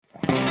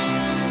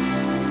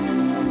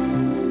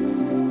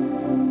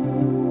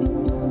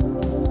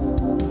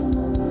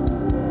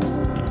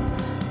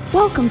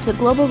Welcome to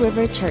Global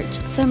River Church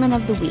Sermon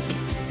of the Week.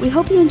 We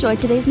hope you enjoyed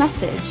today's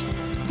message.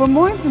 For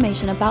more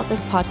information about this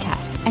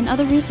podcast and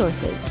other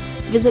resources,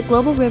 visit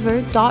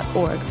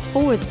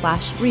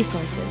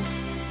globalriver.org/resources.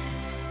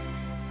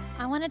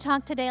 I want to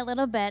talk today a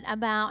little bit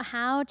about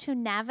how to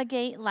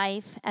navigate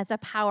life as a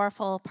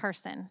powerful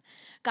person.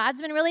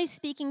 God's been really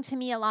speaking to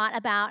me a lot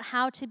about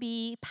how to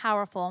be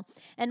powerful.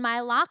 And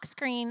my lock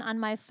screen on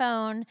my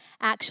phone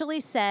actually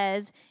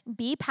says,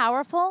 be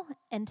powerful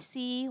and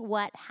see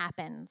what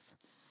happens.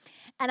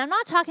 And I'm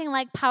not talking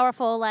like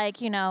powerful, like,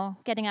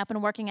 getting up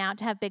and working out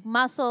to have big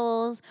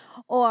muscles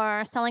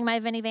or selling my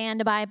minivan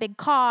to buy a big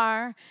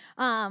car,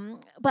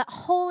 but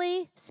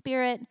Holy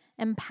Spirit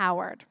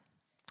empowered.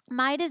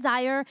 My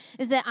desire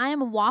is that I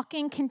am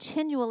walking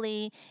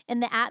continually in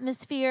the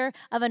atmosphere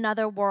of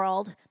another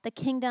world, the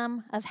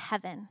kingdom of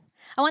heaven.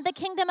 I want the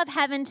kingdom of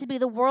heaven to be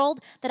the world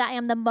that I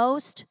am the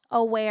most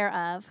aware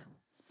of.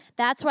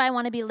 That's where I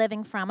want to be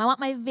living from. I want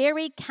my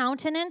very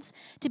countenance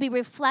to be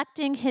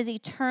reflecting his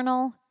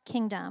eternal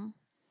kingdom,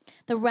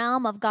 the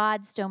realm of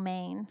God's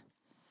domain.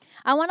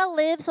 I want to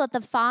live so that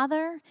the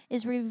Father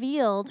is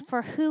revealed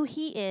for who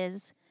he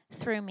is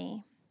through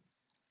me.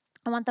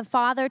 I want the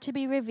Father to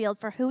be revealed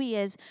for who he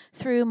is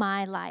through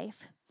my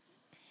life.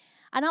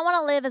 I don't want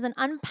to live as an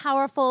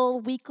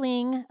unpowerful,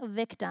 weakling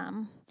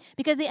victim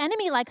because the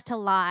enemy likes to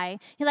lie.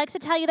 He likes to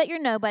tell you that you're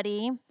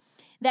nobody,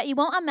 that you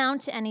won't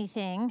amount to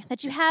anything,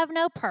 that you have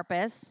no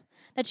purpose,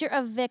 that you're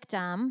a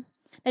victim,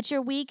 that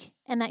you're weak,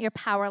 and that you're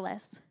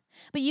powerless.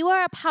 But you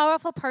are a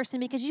powerful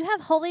person because you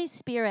have Holy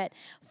Spirit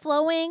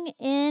flowing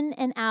in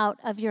and out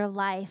of your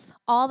life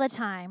all the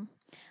time.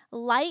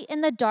 Light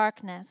in the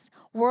darkness,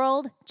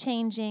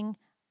 world-changing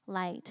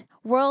light,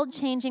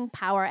 world-changing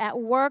power at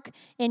work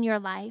in your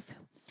life.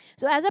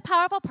 So as a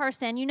powerful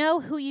person, you know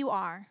who you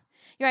are.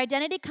 Your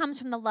identity comes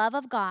from the love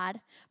of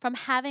God, from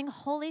having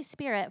Holy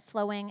Spirit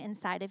flowing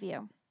inside of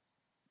you.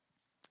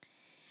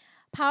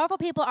 Powerful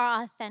people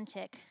are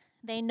authentic.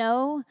 They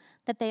know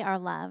that they are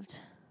loved.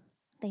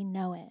 They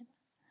know it.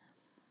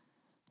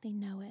 They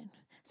know it.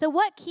 So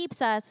what keeps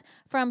us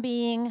from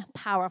being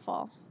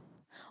powerful?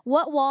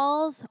 What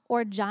walls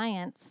or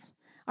giants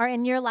are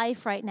in your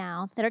life right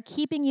now that are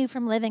keeping you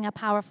from living a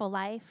powerful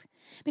life?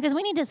 Because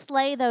we need to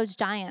slay those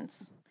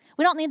giants.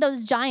 We don't need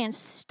those giants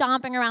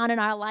stomping around in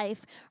our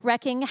life,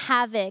 wreaking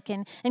havoc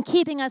and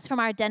keeping us from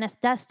our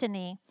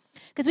destiny.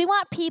 Because we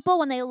want people,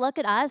 when they look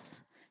at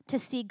us, to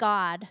see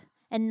God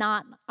and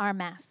not our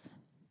mess.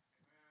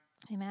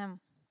 Amen.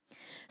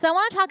 So I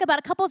want to talk about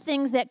a couple of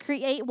things that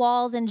create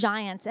walls and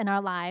giants in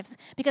our lives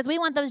because we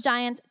want those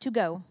giants to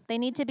go. They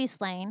need to be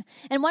slain.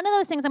 And one of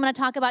those things I'm going to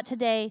talk about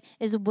today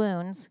is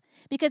wounds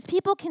because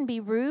people can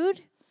be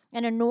rude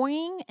and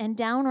annoying and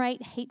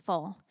downright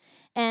hateful.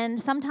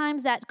 And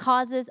sometimes that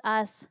causes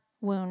us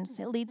wounds.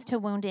 It leads to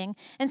wounding.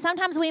 And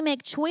sometimes we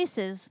make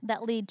choices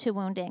that lead to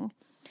wounding.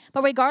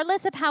 But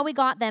regardless of how we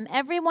got them,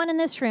 everyone in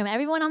this room,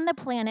 everyone on the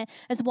planet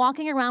is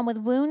walking around with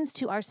wounds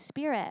to our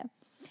spirit.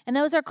 And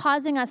those are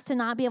causing us to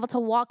not be able to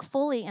walk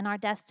fully in our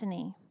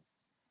destiny.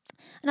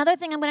 Another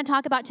thing I'm going to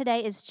talk about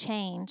today is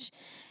change.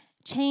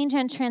 Change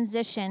and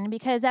transition,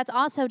 because that's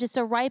also just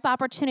a ripe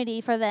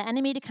opportunity for the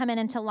enemy to come in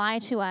and to lie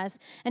to us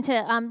and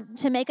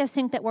to make us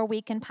think that we're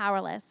weak and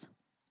powerless.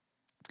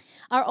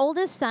 Our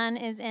oldest son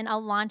is in a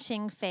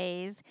launching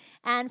phase,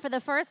 and for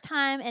the first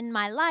time in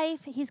my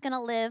life, he's going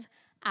to live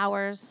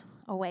hours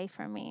away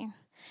from me.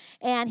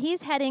 And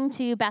he's heading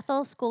to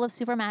Bethel School of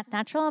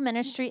Supernatural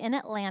Ministry in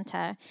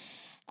Atlanta.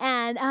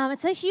 And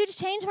it's a huge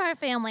change for our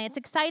family. It's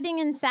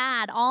exciting and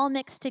sad, all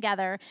mixed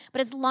together,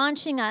 but it's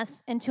launching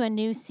us into a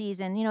new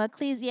season.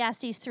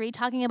 Ecclesiastes 3,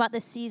 talking about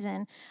the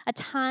season, a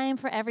time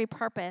for every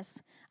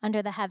purpose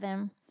under the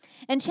heaven.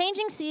 And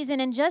changing season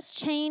and just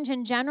change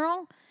in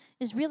general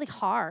is really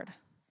hard.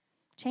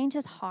 Change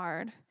is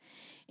hard.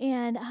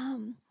 And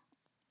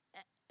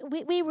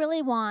we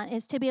really want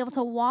is to be able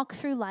to walk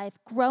through life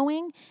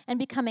growing and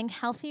becoming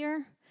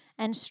healthier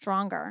and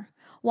stronger,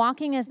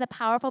 walking as the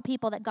powerful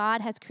people that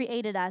God has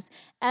created us,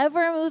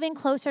 ever moving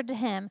closer to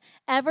him,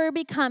 ever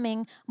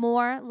becoming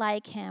more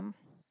like him.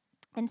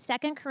 In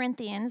 2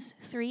 Corinthians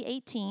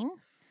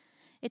 3:18,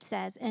 it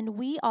says, "And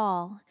we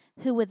all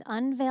who with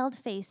unveiled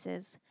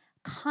faces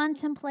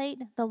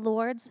contemplate the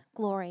Lord's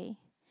glory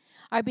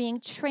are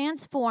being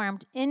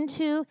transformed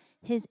into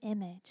his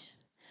image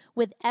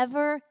with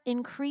ever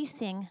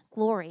increasing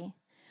glory,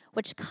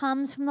 which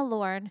comes from the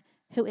Lord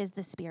who is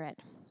the Spirit."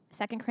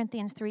 2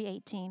 Corinthians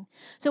 3:18.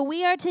 So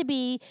we are to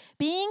be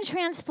being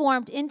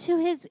transformed into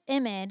his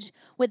image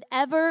with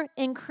ever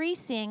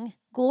increasing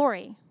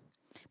glory.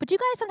 But you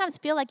guys sometimes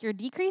feel like you're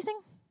decreasing,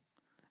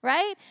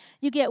 right?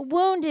 You get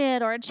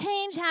wounded or a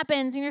change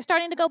happens and you're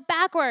starting to go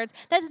backwards.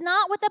 That's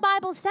not what the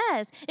Bible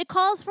says. It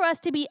calls for us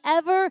to be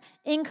ever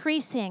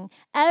increasing,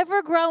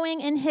 ever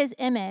growing in his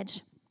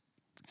image.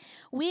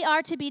 We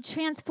are to be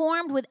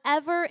transformed with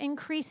ever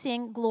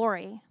increasing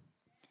glory.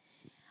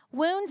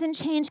 Wounds and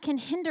change can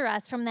hinder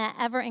us from that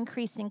ever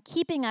increasing,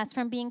 keeping us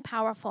from being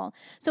powerful.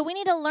 So we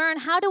need to learn,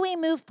 how do we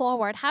move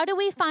forward? How do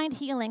we find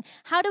healing?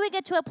 How do we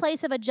get to a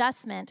place of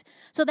adjustment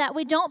so that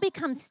we don't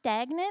become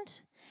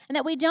stagnant and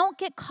that we don't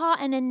get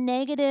caught in a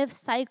negative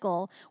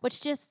cycle,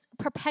 which just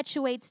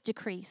perpetuates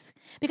decrease?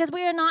 Because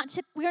we are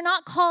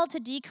not called to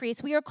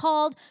decrease. We are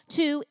called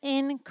to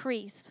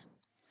increase.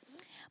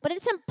 But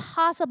it's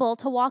impossible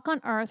to walk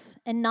on earth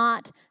and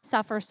not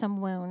suffer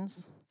some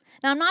wounds.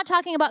 Now, I'm not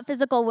talking about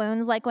physical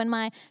wounds, like when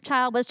my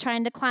child was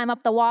trying to climb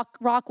up the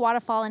rock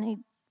waterfall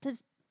and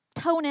his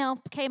toenail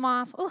came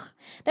off. Ugh,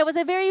 that was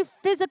a very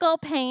physical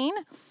pain.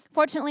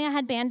 Fortunately, I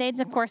had Band-Aids,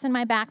 of course, in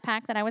my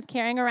backpack that I was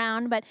carrying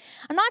around. But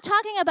I'm not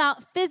talking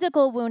about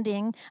physical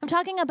wounding. I'm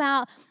talking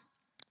about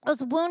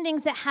those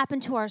woundings that happen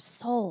to our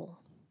soul.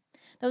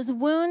 Those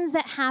wounds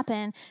that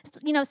happen,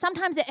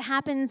 sometimes it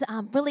happens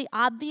really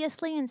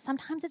obviously, and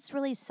sometimes it's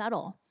really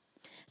subtle.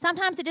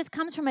 Sometimes it just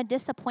comes from a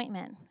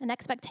disappointment, an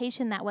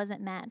expectation that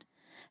wasn't met.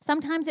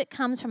 Sometimes it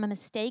comes from a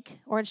mistake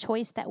or a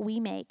choice that we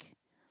make.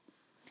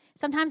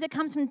 Sometimes it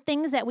comes from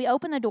things that we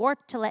open the door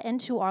to let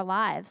into our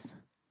lives.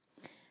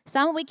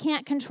 Some we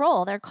can't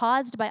control. They're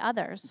caused by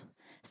others.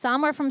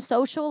 Some are from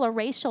social or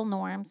racial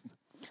norms.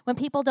 When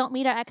people don't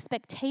meet our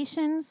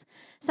expectations.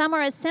 Some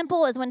are as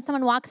simple as when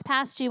someone walks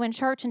past you in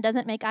church and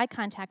doesn't make eye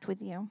contact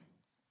with you.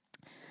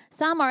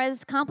 Some are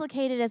as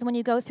complicated as when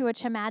you go through a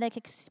traumatic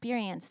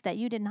experience that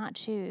you did not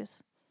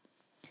choose.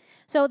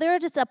 So there are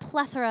just a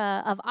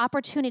plethora of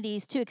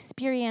opportunities to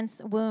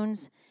experience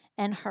wounds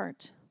and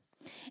hurt.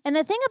 And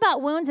the thing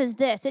about wounds is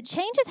this: it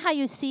changes how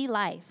you see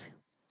life.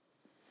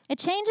 It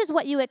changes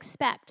what you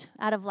expect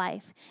out of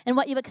life and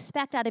what you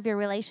expect out of your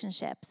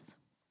relationships.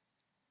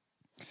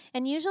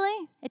 And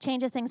usually, it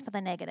changes things for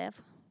the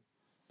negative.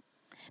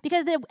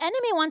 Because the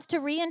enemy wants to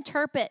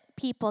reinterpret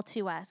people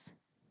to us.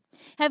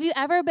 Have you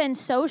ever been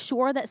so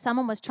sure that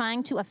someone was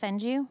trying to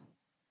offend you?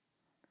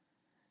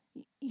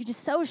 You're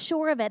just so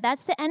sure of it.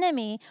 That's the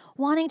enemy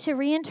wanting to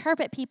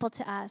reinterpret people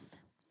to us.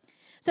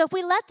 So if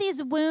we let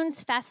these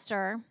wounds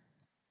fester,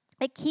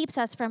 it keeps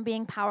us from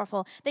being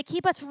powerful. They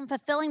keep us from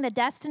fulfilling the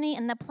destiny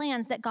and the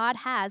plans that God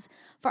has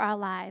for our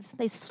lives.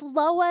 They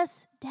slow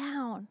us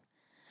down.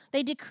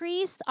 They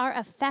decrease our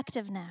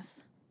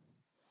effectiveness.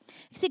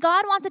 See,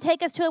 God wants to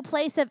take us to a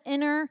place of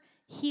inner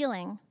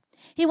healing.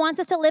 He wants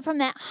us to live from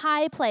that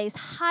high place,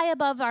 high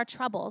above our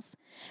troubles,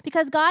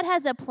 because God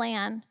has a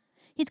plan.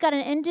 He's got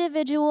an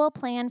individual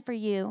plan for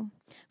you,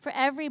 for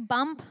every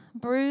bump,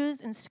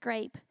 bruise, and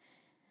scrape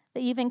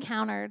that you've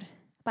encountered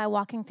by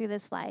walking through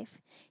this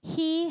life.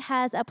 He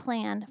has a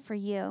plan for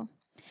you,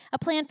 a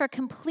plan for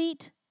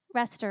complete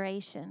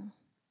restoration.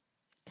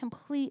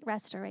 Complete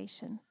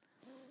restoration.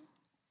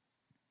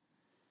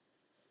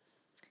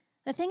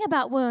 The thing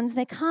about wounds,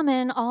 they come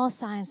in all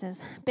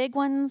sizes, big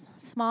ones,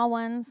 small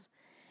ones.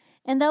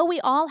 And though we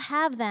all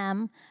have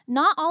them,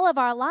 not all of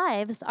our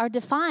lives are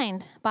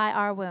defined by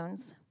our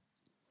wounds.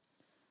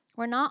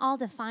 We're not all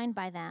defined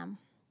by them.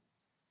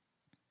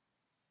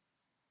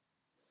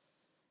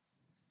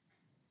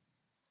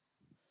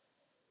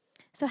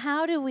 So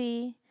how do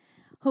we,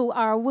 who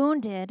are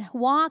wounded,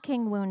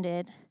 walking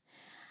wounded,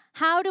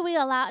 how do we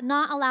not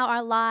allow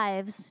our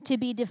lives to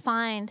be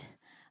defined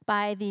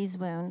by these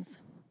wounds?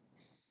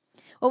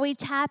 Well, we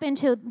tap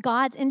into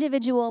God's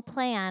individual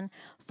plan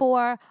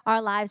for our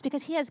lives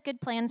because he has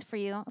good plans for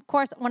you. Of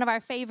course, one of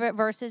our favorite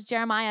verses,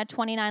 Jeremiah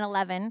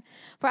 29:11.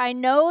 For I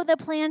know the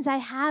plans I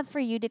have for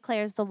you,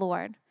 declares the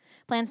Lord.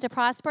 Plans to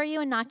prosper you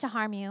and not to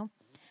harm you.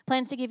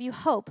 Plans to give you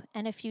hope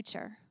and a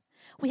future.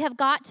 We have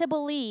got to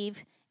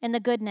believe in the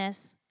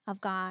goodness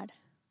of God.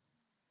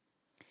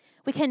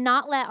 We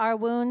cannot let our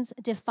wounds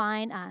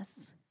define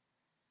us.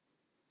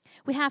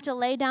 We have to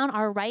lay down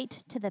our right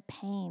to the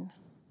pain.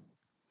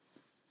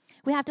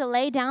 We have to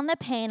lay down the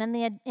pain and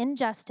the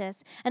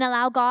injustice and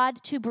allow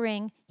God to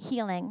bring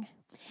healing.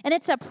 And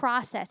it's a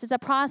process. It's a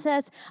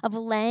process of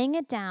laying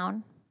it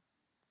down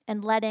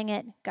and letting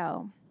it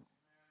go.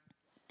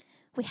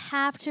 We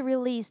have to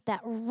release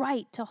that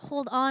right to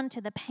hold on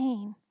to the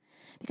pain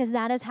because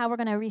that is how we're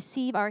going to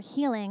receive our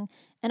healing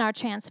and our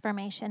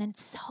transformation. And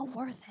it's so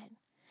worth it.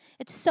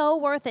 It's so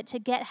worth it to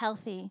get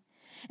healthy.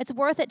 It's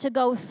worth it to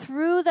go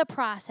through the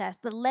process,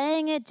 the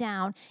laying it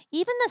down,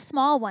 even the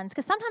small ones.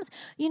 Because sometimes,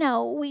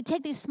 we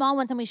take these small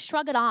ones and we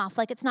shrug it off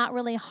like it's not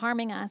really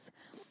harming us.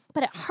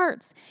 But it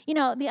hurts.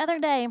 The other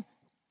day,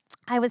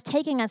 I was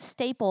taking a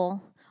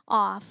staple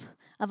off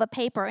of a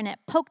paper and it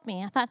poked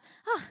me. I thought,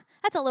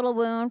 that's a little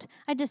wound.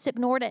 I just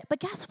ignored it. But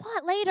guess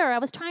what? Later, I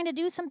was trying to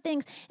do some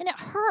things and it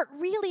hurt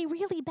really,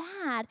 really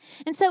bad.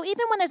 And so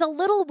even when there's a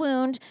little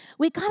wound,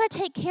 we got to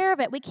take care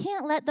of it. We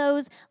can't let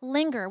those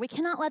linger. We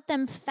cannot let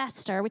them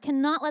fester. We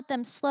cannot let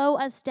them slow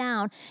us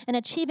down in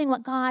achieving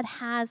what God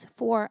has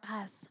for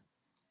us.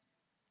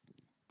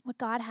 What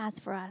God has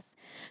for us.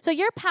 So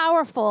you're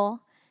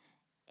powerful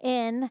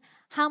in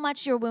how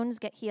much your wounds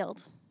get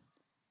healed.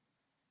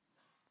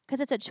 Because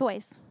it's a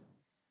choice.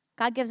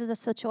 God gives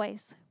us a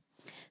choice.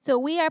 So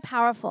we are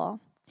powerful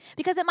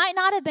because it might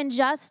not have been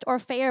just or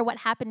fair what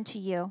happened to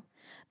you.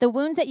 The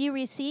wounds that you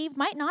received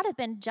might not have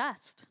been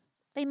just.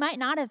 They might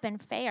not have been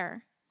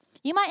fair.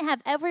 You might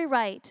have every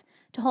right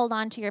to hold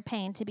on to your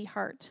pain, to be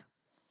hurt.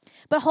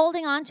 But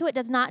holding on to it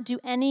does not do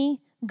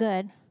any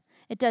good.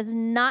 It does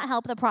not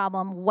help the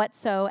problem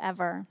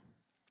whatsoever.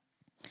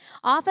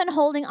 Often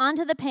holding on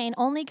to the pain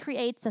only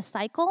creates a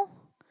cycle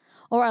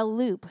or a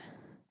loop,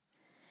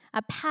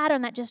 a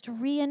pattern that just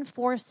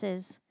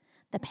reinforces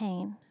the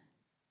pain.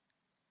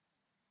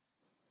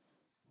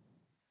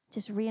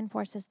 Just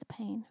reinforces the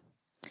pain.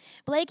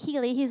 Blake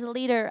Healy, he's the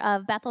leader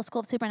of Bethel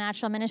School of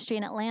Supernatural Ministry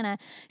in Atlanta,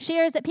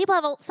 shares that people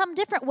have some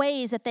different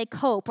ways that they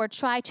cope or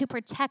try to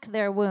protect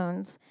their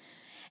wounds.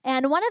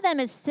 And one of them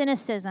is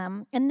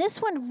cynicism. And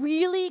this one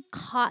really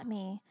caught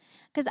me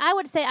because I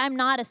would say I'm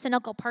not a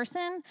cynical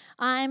person.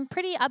 I'm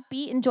pretty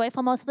upbeat and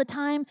joyful most of the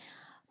time.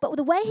 But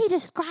the way he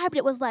described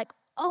it was like,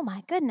 oh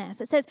my goodness.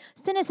 It says,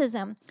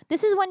 cynicism.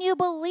 This is when you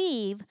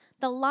believe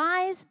the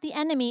lies the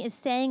enemy is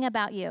saying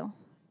about you.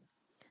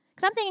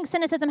 Because I'm thinking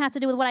cynicism has to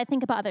do with what I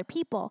think about other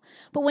people.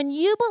 But when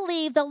you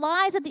believe the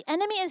lies that the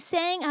enemy is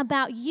saying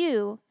about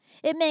you,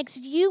 it makes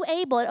you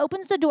able, it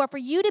opens the door for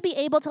you to be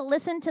able to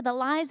listen to the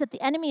lies that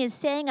the enemy is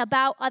saying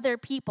about other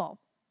people.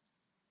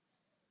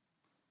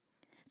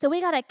 So we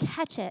got to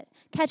catch it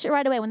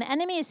right away. When the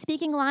enemy is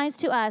speaking lies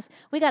to us,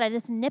 we got to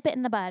just nip it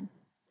in the bud.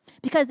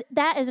 Because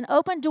that is an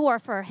open door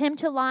for him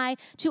to lie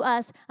to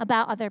us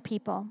about other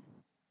people.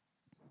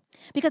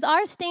 Because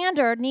our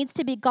standard needs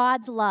to be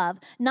God's love,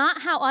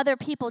 not how other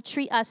people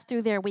treat us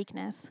through their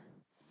weakness.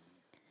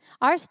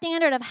 Our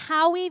standard of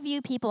how we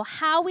view people,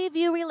 how we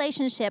view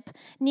relationship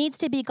needs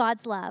to be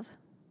God's love,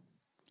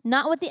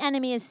 not what the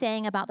enemy is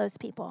saying about those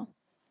people.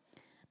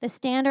 The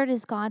standard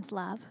is God's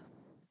love.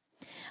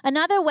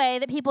 Another way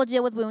that people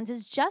deal with wounds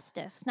is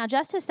justice. Now,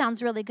 justice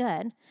sounds really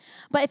good,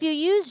 but if you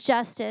use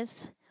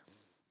justice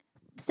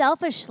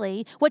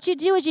selfishly, what you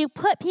do is you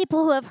put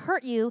people who have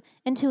hurt you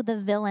into the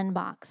villain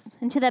box,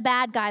 into the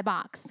bad guy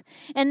box,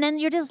 and then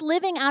you're just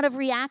living out of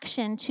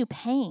reaction to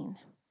pain,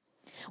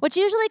 which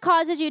usually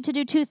causes you to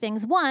do two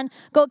things. One,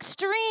 go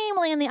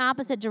extremely in the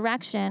opposite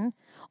direction,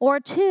 or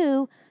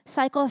two,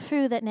 cycle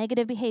through that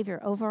negative behavior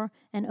over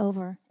and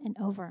over and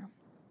over.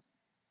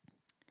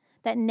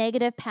 That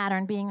negative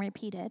pattern being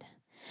repeated.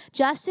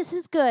 Justice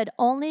is good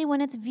only when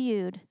it's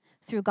viewed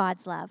through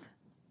God's love.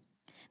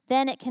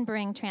 Then it can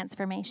bring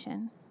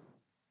transformation.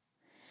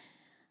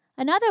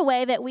 Another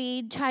way that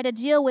we try to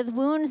deal with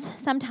wounds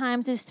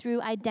sometimes is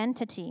through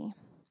identity.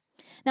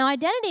 Now,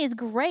 identity is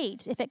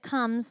great if it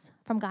comes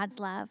from God's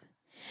love.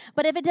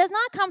 But if it does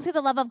not come through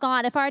the love of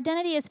God, if our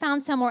identity is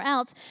found somewhere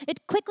else,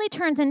 it quickly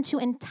turns into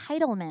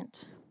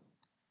entitlement.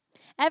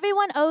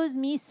 Everyone owes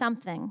me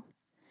something.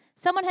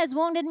 Someone has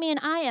wounded me, and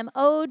I am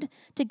owed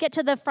to get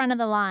to the front of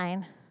the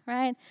line,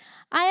 right?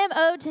 I am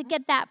owed to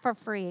get that for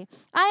free.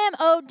 I am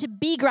owed to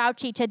be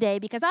grouchy today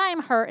because I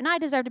am hurt, and I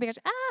deserve to be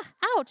grouchy.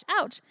 Ouch,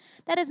 ouch.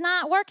 That is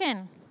not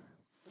working.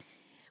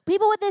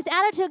 People with this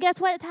attitude, guess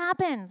what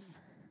happens?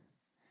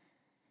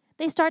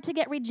 They start to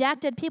get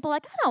rejected. People are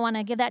like, I don't want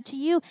to give that to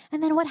you.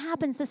 And then what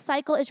happens? The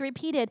cycle is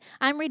repeated.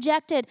 I'm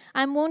rejected.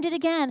 I'm wounded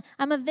again.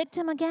 I'm a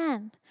victim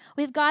again.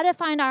 We've got to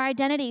find our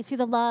identity through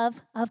the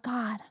love of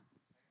God.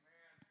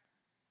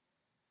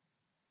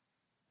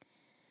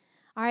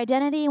 Our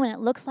identity when it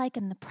looks like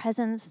in the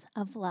presence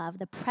of love,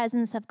 the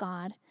presence of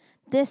God.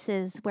 This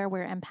is where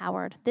we're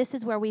empowered. This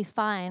is where we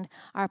find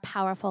our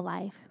powerful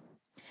life.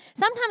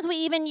 Sometimes we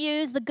even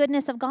use the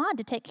goodness of God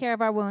to take care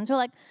of our wounds. We're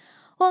like,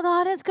 well,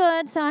 God is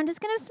good, so I'm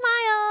just going to smile.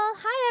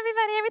 Hi,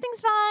 everybody.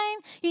 Everything's fine.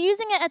 You're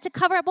using it to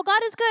cover up. Well,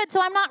 God is good, so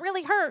I'm not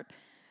really hurt.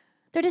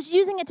 They're just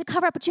using it to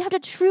cover up. But you have to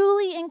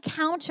truly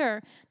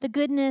encounter the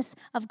goodness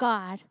of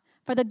God,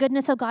 for the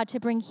goodness of God to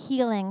bring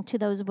healing to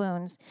those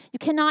wounds. You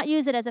cannot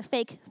use it as a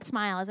fake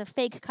smile, as a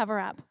fake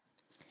cover-up.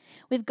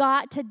 We've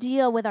got to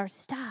deal with our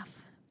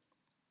stuff.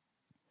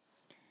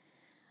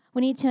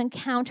 We need to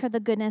encounter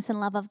the goodness and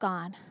love of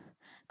God.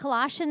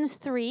 Colossians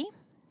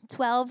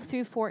 3:12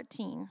 through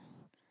 14.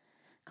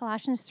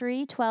 Colossians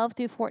 3:12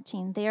 through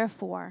 14.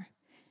 Therefore,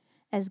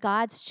 as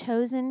God's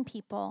chosen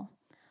people,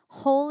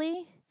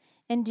 holy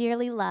and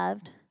dearly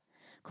loved,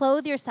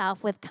 clothe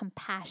yourself with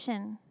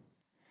compassion,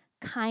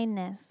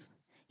 kindness,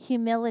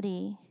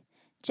 humility,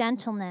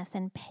 gentleness,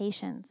 and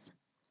patience.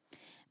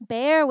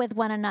 Bear with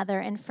one another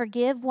and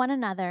forgive one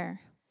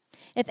another.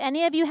 If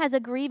any of you has a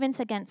grievance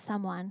against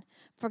someone,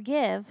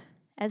 forgive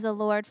as the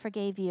Lord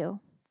forgave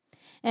you.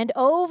 And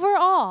over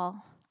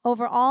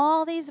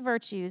all these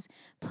virtues,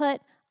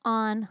 put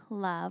on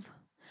love,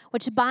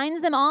 which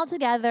binds them all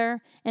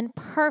together in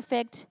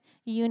perfect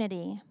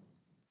unity.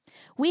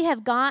 We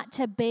have got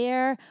to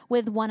bear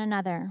with one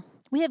another.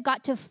 We have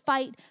got to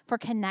fight for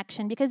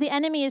connection because the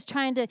enemy is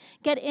trying to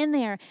get in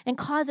there and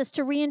cause us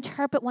to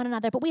reinterpret one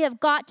another. But we have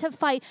got to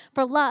fight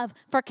for love,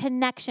 for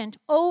connection.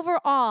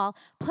 Overall,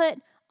 put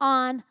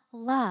on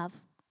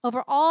love.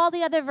 Over all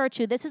the other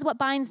virtue, this is what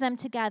binds them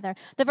together.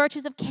 The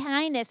virtues of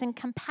kindness and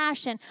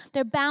compassion,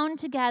 they're bound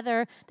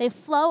together. They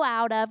flow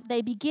out of,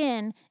 they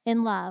begin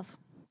in love.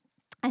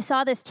 I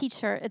saw this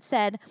t-shirt. It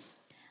said,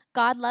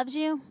 God loves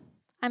you.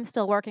 I'm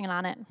still working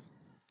on it.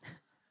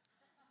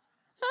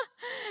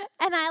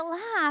 And I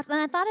laughed and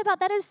I thought about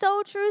that is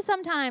so true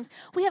sometimes.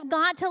 We have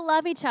got to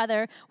love each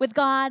other with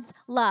God's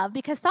love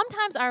because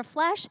sometimes our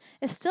flesh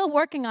is still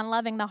working on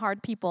loving the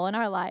hard people in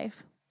our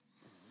life.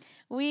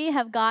 We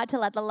have got to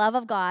let the love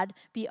of God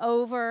be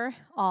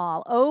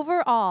overall,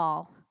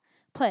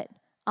 put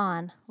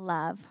on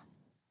love.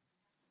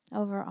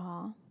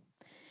 Overall.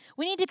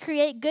 We need to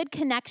create good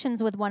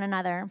connections with one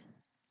another.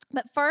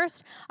 But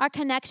first, our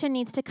connection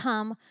needs to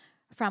come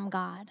from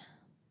God.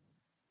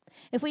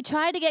 If we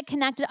try to get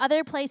connected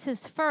other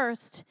places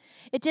first,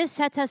 it just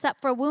sets us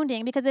up for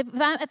wounding. Because if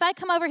I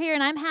come over here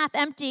and I'm half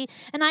empty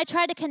and I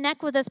try to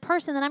connect with this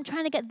person, then I'm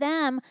trying to get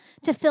them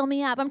to fill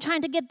me up. I'm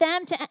trying to get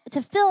them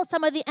to fill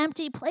some of the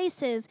empty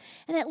places,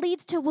 and it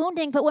leads to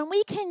wounding. But when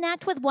we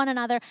connect with one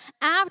another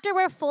after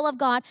we're full of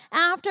God,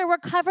 after we're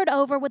covered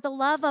over with the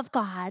love of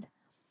God,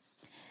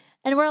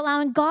 and we're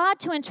allowing God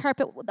to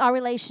interpret our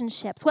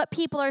relationships, what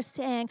people are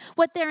saying,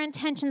 what their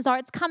intentions are.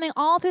 It's coming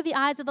all through the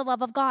eyes of the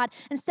love of God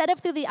instead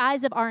of through the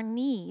eyes of our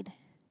need.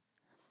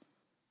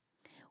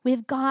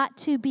 We've got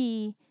to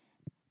be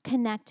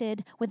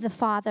connected with the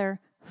Father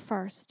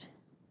first.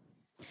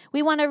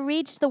 We want to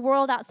reach the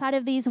world outside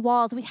of these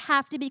walls. We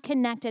have to be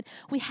connected.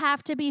 We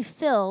have to be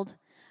filled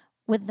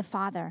with the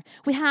Father.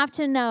 We have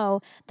to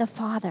know the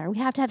Father. We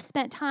have to have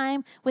spent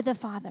time with the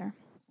Father.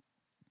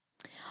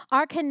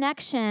 Our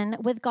connection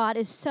with God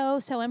is so,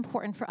 so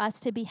important for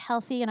us to be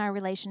healthy in our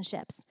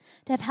relationships,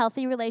 to have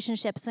healthy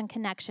relationships and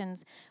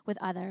connections with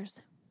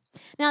others.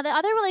 Now, the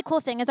other really cool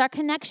thing is our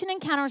connection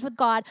encounters with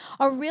God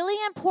are really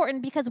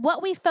important because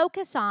what we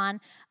focus on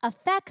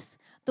affects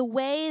the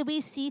way we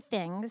see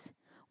things,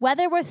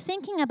 whether we're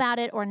thinking about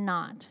it or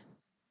not.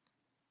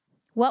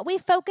 What we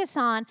focus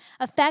on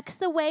affects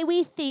the way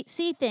we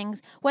see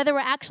things, whether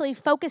we're actually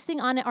focusing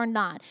on it or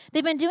not.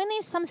 They've been doing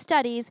some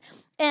studies,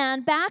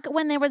 and back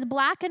when there was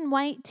black and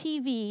white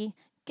TV,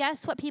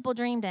 guess what people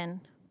dreamed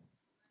in?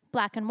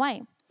 Black and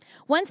white.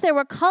 Once there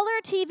were color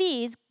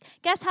TVs,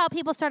 guess how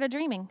people started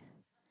dreaming?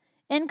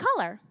 In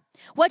color.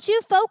 What you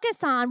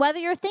focus on, whether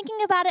you're thinking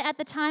about it at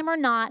the time or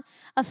not,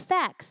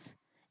 affects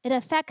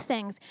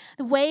things,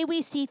 the way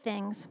we see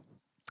things.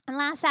 And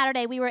last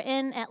Saturday, we were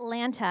in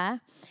Atlanta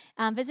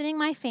visiting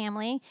my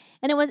family,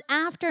 and it was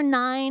after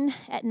 9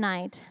 at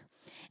night.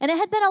 And it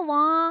had been a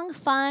long,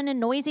 fun, and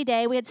noisy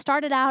day. We had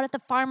started out at the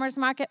farmer's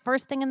market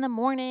first thing in the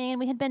morning, and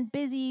we had been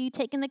busy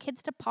taking the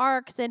kids to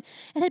parks, and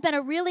it had been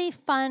a really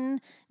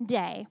fun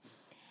day.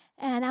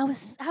 And I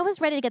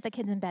was ready to get the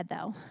kids in bed,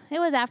 though. It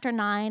was after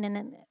 9,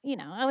 and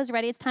I was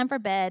ready. It's time for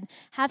bed.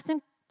 Have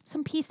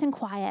some peace and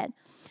quiet.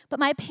 But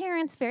my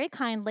parents very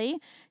kindly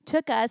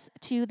took us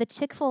to the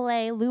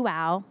Chick-fil-A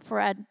luau for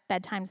a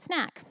bedtime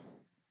snack.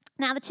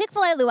 Now, the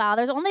Chick-fil-A luau,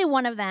 there's only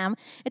one of them.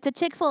 It's a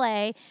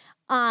Chick-fil-A.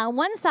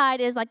 One side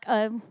is like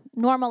a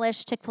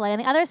normal-ish Chick-fil-A,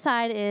 and the other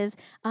side is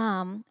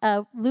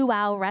a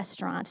luau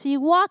restaurant. So you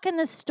walk in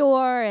the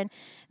store, and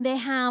they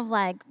have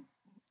like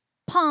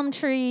palm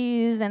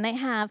trees, and they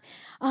have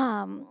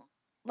all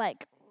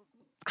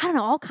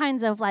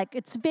kinds of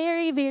it's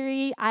very,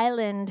 very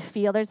island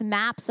feel. There's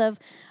maps of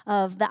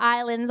the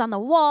islands on the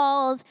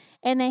walls,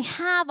 and they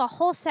have a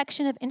whole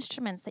section of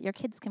instruments that your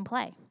kids can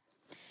play.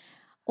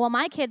 Well,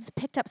 my kids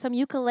picked up some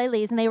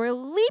ukuleles, and they were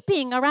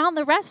leaping around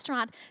the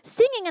restaurant,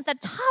 singing at the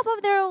top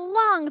of their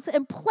lungs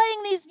and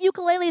playing these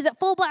ukuleles at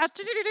full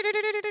blast.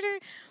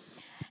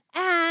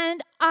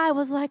 And I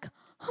was like,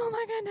 oh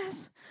my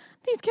goodness,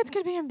 these kids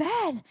could be in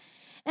bed.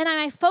 And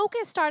my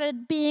focus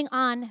started being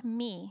on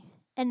me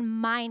and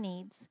my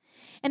needs.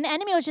 And the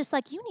enemy was just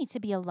like, you need to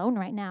be alone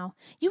right now.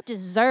 You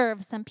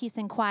deserve some peace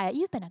and quiet.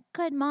 You've been a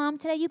good mom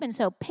today. You've been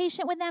so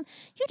patient with them.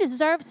 You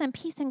deserve some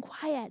peace and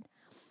quiet.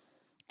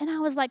 And I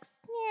was like,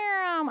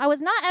 I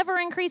was not ever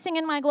increasing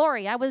in my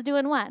glory. I was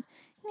doing what?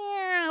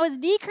 I was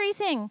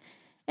decreasing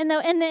in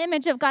the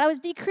image of God. I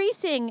was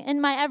decreasing in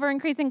my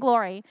ever-increasing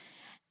glory.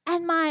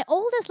 And my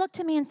oldest looked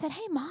at me and said,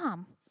 hey,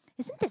 Mom,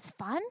 isn't this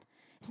fun?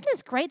 Isn't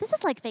this great? This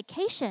is like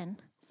vacation.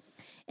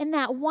 And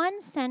that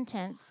one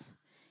sentence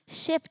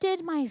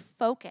shifted my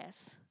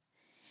focus.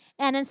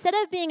 And instead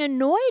of being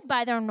annoyed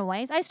by their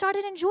noise, I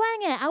started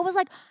enjoying it. I was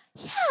like,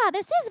 yeah,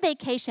 this is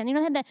vacation. They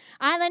had the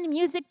island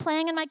music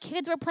playing, and my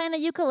kids were playing the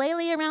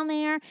ukulele around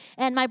there.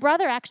 And my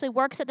brother actually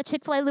works at the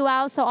Chick-fil-A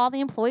luau, so all the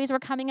employees were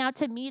coming out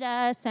to meet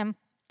us. And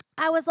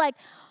I was like,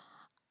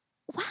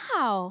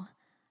 wow,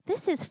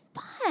 this is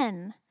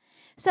fun.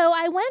 So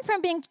I went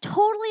from being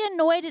totally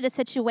annoyed at a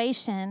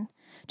situation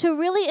to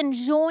really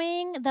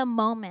enjoying the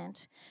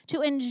moment,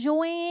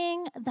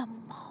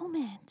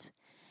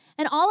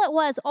 And all it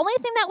was, only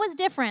thing that was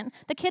different,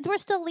 the kids were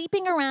still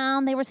leaping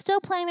around. They were still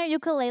playing their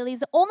ukuleles.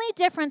 The only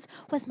difference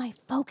was my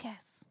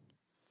focus.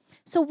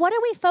 So what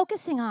are we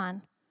focusing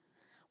on?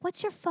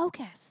 What's your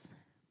focus?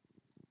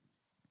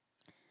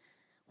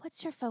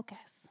 What's your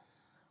focus?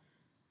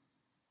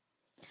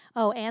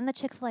 Oh, and the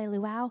Chick-fil-A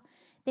luau,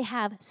 they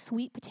have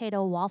sweet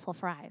potato waffle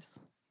fries.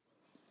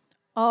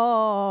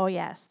 Oh,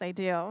 yes, they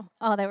do.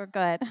 Oh, they were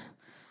good.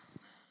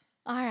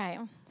 All right.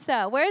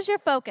 So where's your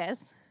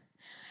focus?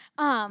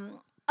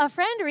 a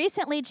friend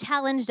recently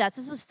challenged us.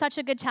 This was such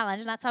a good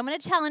challenge, and so I'm going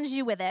to challenge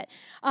you with it.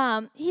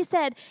 He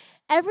said,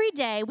 every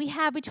day we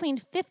have between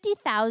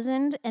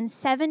 50,000 and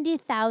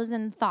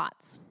 70,000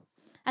 thoughts.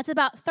 That's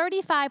about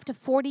 35 to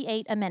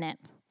 48 a minute.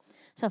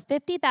 So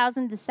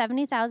 50,000 to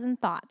 70,000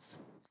 thoughts.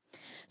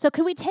 So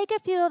could we take a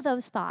few of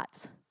those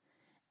thoughts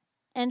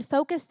and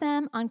focus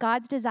them on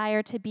God's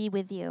desire to be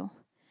with you,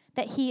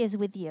 that he is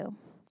with you?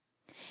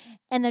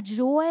 And the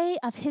joy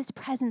of his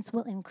presence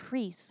will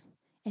increase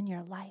in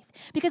your life.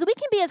 Because we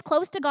can be as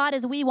close to God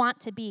as we want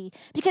to be,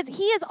 because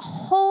he is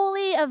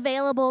wholly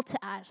available to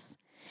us.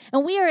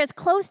 And we are as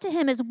close to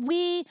him as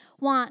we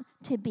want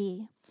to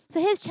be. So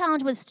his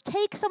challenge was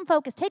take some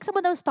focus, take some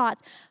of those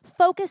thoughts,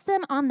 focus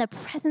them on the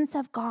presence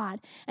of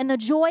God, and the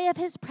joy of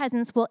his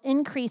presence will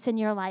increase in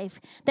your life,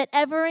 that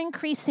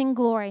ever-increasing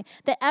glory,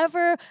 that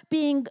ever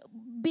being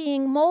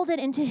molded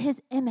into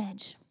his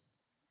image.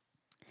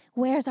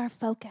 Where's our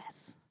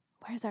focus?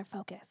 Where's our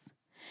focus?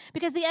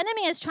 Because the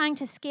enemy is trying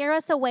to scare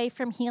us away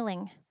from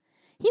healing.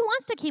 He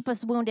wants to keep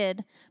us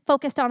wounded,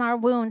 focused on our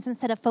wounds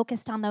instead of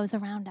focused on those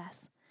around us.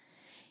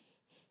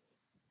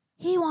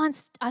 He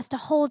wants us to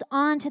hold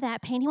on to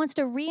that pain. He wants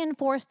to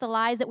reinforce the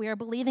lies that we are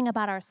believing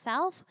about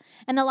ourselves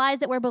and the lies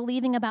that we're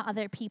believing about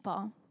other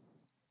people.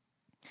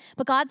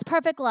 But God's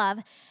perfect love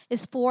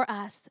is for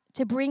us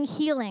to bring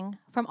healing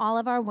from all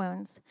of our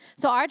wounds.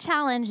 So our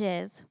challenge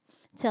is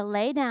to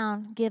lay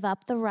down, give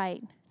up the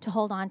right to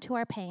hold on to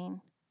our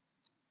pain.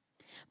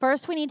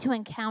 First, we need to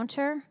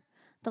encounter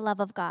the love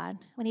of God.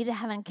 We need to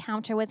have an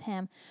encounter with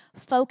him,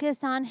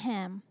 focus on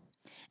him,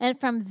 and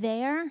from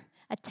there,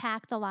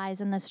 attack the lies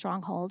and the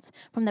strongholds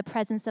from the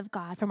presence of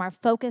God, from our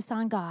focus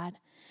on God.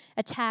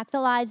 Attack the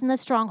lies and the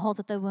strongholds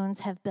that the wounds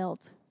have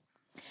built.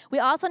 We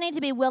also need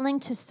to be willing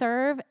to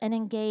serve and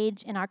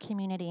engage in our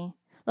community.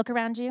 Look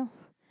around you.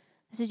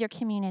 This is your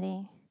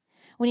community.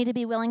 We need to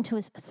be willing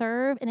to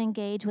serve and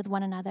engage with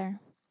one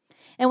another.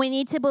 And we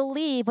need to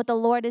believe what the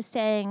Lord is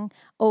saying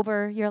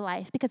over your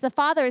life, because the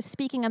Father is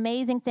speaking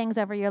amazing things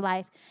over your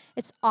life.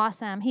 It's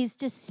awesome. He's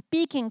just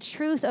speaking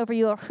truth over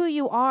you, or who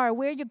you are,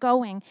 where you're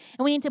going.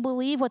 And we need to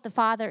believe what the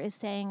Father is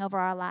saying over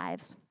our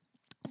lives.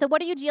 So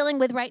what are you dealing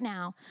with right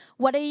now?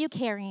 What are you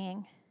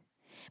carrying?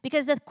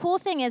 Because the cool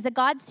thing is that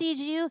God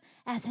sees you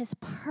as his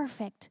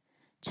perfect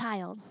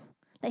child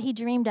that he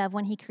dreamed of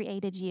when he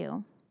created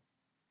you.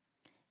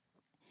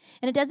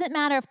 And it doesn't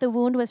matter if the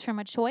wound was from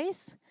a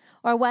choice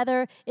or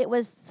whether it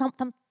was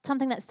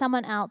something that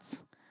someone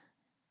else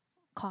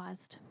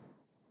caused.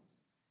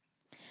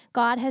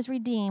 God has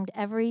redeemed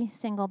every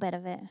single bit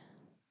of it.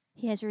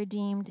 He has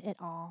redeemed it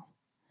all.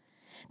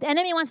 The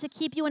enemy wants to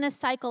keep you in a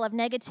cycle of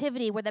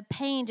negativity where the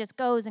pain just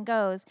goes and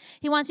goes.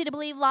 He wants you to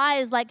believe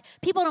lies like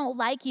people don't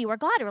like you or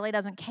God really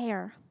doesn't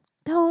care.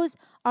 Those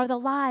are the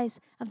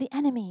lies of the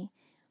enemy.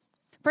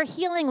 For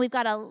healing, we've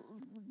got to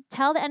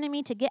tell the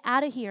enemy to get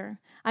out of here.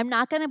 I'm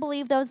not going to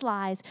believe those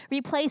lies.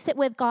 Replace it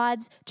with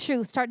God's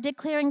truth. Start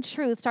declaring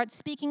truth. Start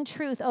speaking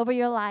truth over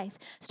your life.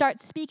 Start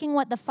speaking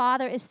what the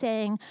Father is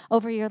saying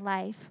over your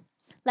life.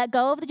 Let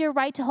go of your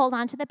right to hold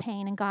on to the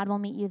pain, and God will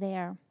meet you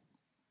there.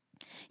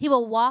 He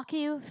will walk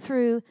you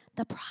through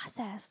the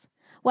process,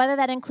 whether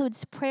that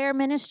includes prayer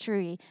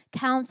ministry,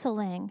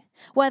 counseling,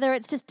 whether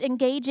it's just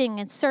engaging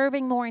and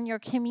serving more in your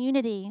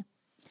community,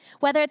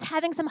 whether it's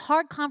having some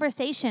hard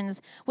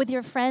conversations with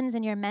your friends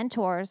and your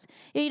mentors.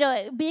 You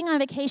know, being on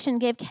vacation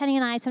gave Kenny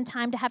and I some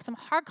time to have some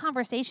hard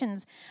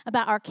conversations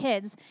about our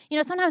kids. You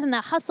know, sometimes in the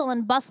hustle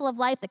and bustle of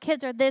life, the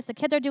kids are this, the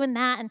kids are doing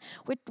that, and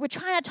we're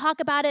trying to talk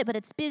about it, but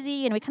it's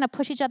busy, and we kind of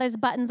push each other's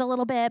buttons a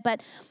little bit.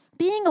 But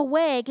being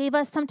away gave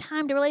us some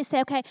time to really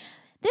say, okay,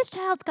 this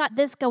child's got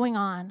this going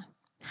on.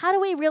 How do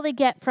we really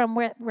get from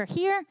where we're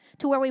here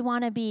to where we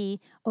want to be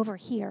over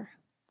here?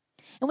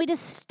 And we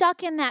just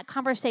stuck in that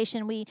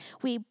conversation. We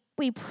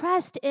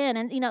pressed in,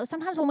 and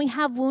sometimes when we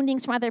have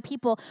woundings from other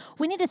people,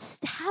 we need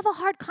to have a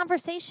hard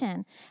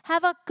conversation.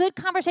 Have a good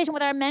conversation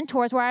with our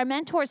mentors, where our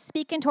mentors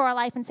speak into our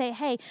life and say,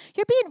 hey,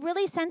 you're being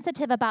really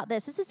sensitive about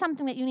this. This is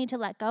something that you need to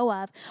let go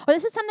of, or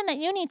this is something that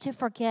you need to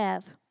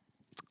forgive.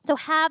 So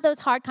have those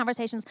hard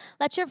conversations.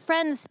 Let your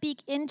friends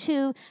speak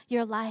into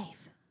your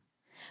life.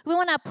 We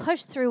want to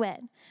push through it.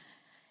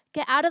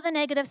 Get out of the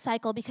negative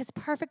cycle, because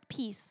perfect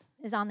peace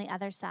is on the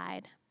other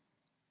side.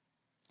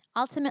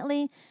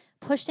 Ultimately,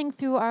 pushing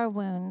through our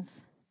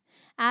wounds,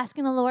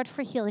 asking the Lord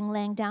for healing,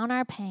 laying down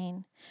our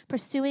pain,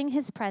 pursuing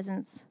his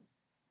presence.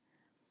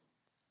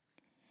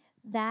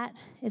 That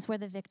is where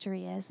the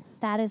victory is.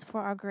 That is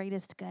for our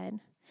greatest good.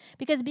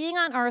 Because being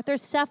on earth,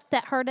 there's stuff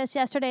that hurt us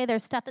yesterday,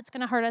 there's stuff that's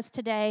going to hurt us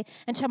today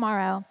and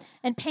tomorrow.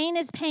 And pain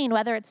is pain,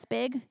 whether it's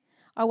big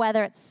or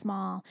whether it's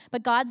small.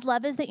 But God's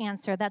love is the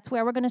answer. That's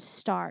where we're going to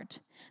start.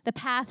 The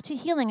path to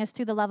healing is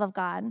through the love of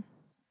God.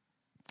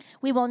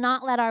 We will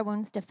not let our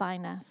wounds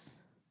define us.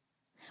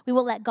 We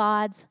will let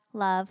God's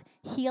love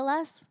heal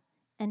us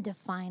and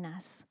define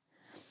us.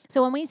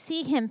 So when we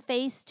see him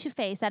face to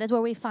face, that is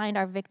where we find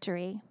our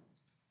victory.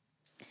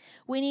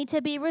 We need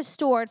to be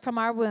restored from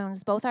our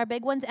wounds, both our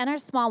big ones and our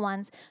small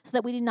ones, so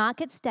that we do not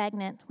get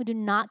stagnant. We do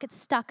not get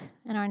stuck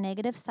in our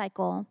negative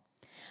cycle.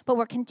 but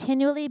we're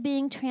continually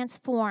being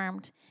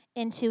transformed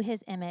into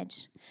his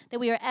image, that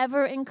we are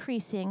ever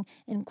increasing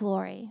in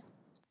glory,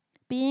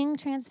 being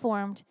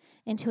transformed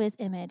into his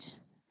image,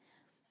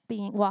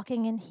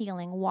 walking in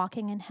healing,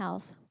 walking in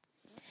health.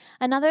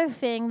 Another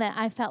thing that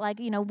I felt like,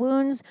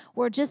 wounds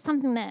were just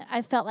something that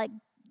I felt like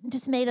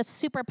just made us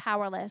super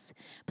powerless.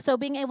 So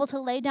being able to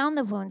lay down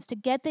the wounds, to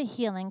get the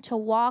healing, to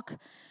walk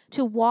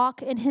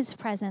in his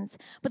presence.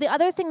 But the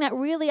other thing that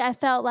really I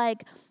felt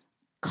like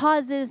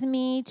causes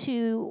me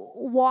to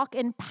walk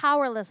in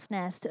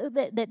powerlessness,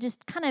 that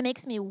just kind of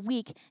makes me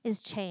weak,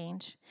 is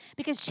change.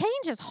 Because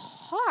change is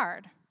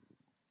hard.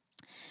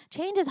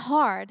 Change is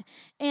hard.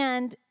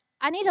 And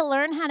I need to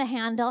learn how to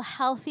handle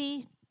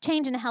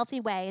change in a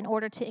healthy way in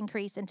order to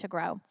increase and to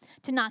grow,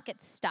 to not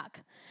get stuck.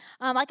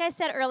 Like I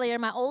said earlier,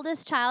 my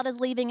oldest child is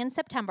leaving in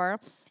September.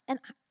 And,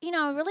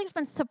 I've really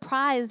been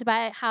surprised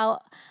by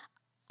how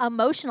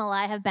emotional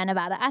I have been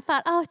about it. I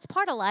thought, it's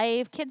part of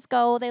life. Kids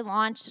go, they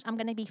launch, I'm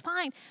going to be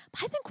fine.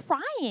 But I've been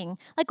crying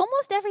like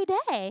almost every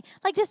day,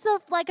 like just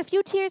a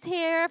few tears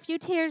here, a few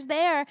tears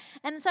there.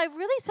 And so I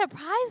really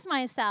surprised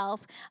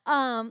myself.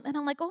 And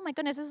I'm like, oh my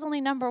goodness, this is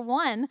only number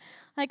one.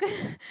 Like, I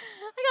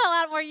got a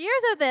lot more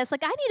years of this.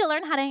 Like, I need to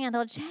learn how to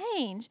handle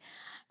change.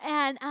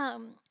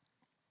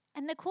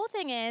 And the cool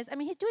thing is,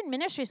 he's doing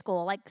ministry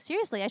school. Like,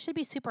 seriously, I should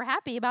be super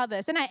happy about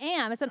this. And I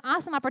am. It's an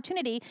awesome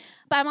opportunity.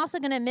 But I'm also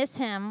going to miss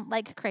him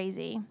like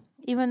crazy,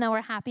 even though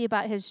we're happy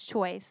about his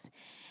choice.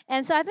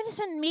 And so I've just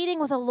been meeting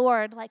with the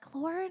Lord, like,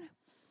 Lord,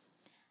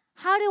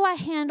 how do I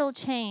handle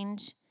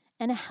change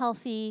in a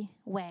healthy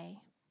way?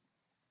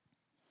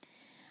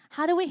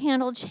 How do we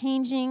handle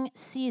changing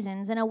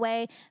seasons in a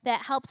way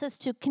that helps us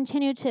to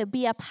continue to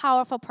be a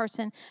powerful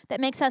person, that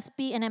makes us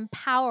be an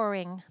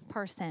empowering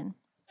person?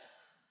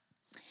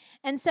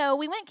 And so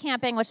we went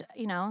camping, which,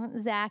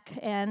 Zach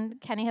and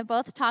Kenny have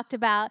both talked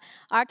about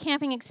our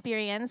camping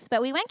experience.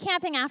 But we went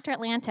camping after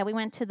Atlanta. We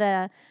went to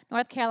the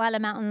North Carolina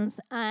mountains.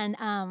 And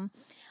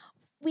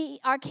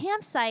our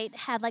campsite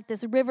had like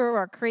this river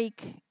or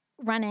creek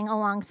running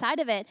alongside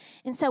of it.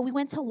 And so we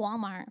went to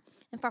Walmart.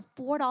 And for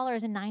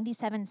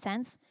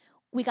 $4.97,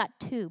 we got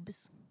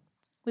tubes.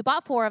 We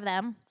bought 4 of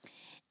them.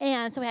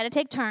 And so we had to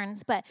take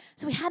turns.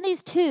 So we had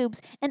these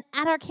tubes, and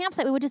at our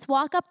campsite, we would just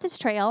walk up this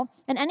trail,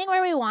 and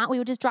anywhere we want, we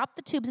would just drop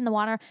the tubes in the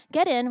water,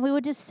 get in, we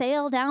would just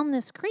sail down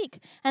this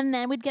creek, and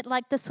then we'd get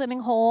like the swimming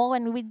hole,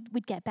 and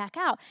we'd get back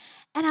out.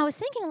 And I was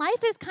thinking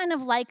life is kind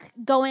of like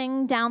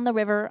going down the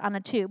river on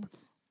a tube,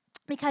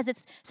 because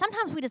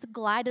sometimes we just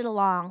glided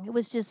along. It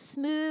was just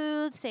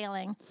smooth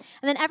sailing.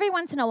 And then every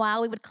once in a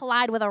while, we would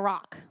collide with a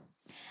rock.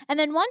 And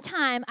then one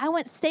time, I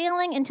went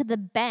sailing into the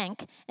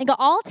bank and got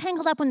all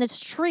tangled up in this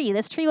tree.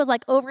 This tree was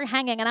like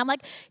overhanging, and I'm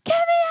like, get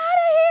me out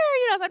of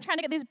here! As I'm trying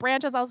to get these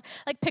branches, I was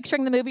like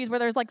picturing the movies where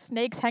there's like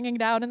snakes hanging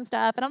down and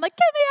stuff, and I'm like,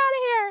 get me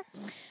out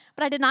of here!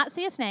 But I did not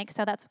see a snake,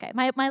 so that's okay.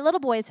 My little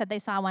boys said they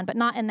saw one, but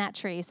not in that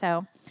tree,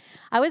 so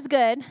I was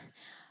good.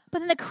 But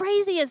then the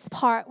craziest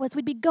part was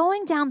we'd be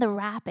going down the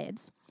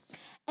rapids,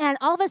 and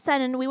all of a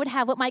sudden, we would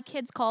have what my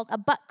kids called a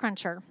butt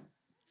cruncher.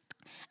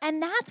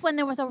 And that's when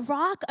there was a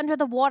rock under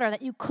the water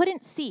that you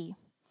couldn't see.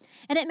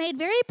 And it made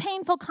very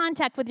painful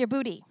contact with your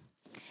booty.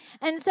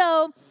 And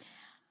so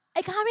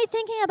it got me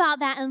thinking about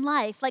that in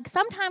life. Like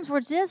sometimes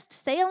we're just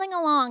sailing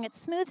along,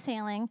 it's smooth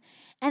sailing,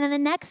 and in the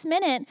next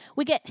minute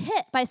we get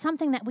hit by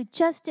something that we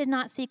just did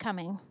not see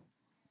coming.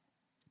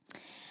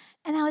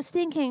 And I was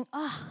thinking,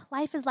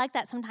 life is like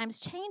that sometimes.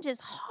 Change is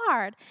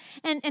hard.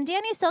 And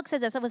Danny Silk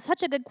says this. It was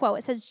such a good quote.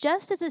 It says,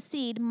 just as a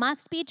seed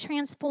must be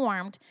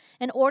transformed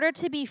in order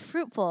to be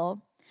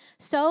fruitful,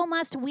 so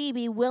must we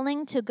be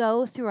willing to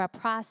go through a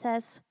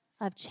process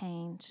of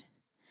change.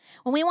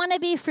 When we want to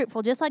be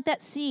fruitful, just like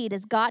that seed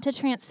has got to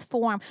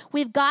transform,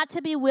 we've got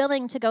to be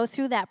willing to go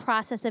through that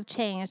process of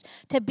change,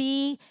 to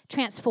be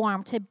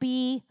transformed, to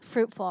be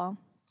fruitful.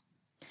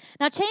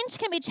 Now, change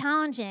can be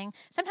challenging.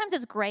 Sometimes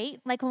it's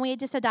great. Like when we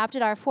just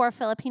adopted our 4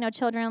 Filipino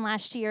children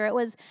last year, it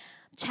was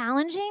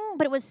challenging,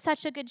 but it was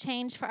such a good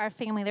change for our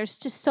family. There's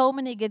just so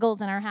many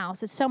giggles in our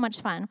house. It's so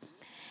much fun.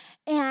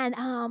 And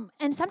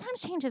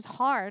sometimes change is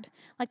hard,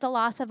 like the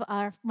loss of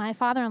my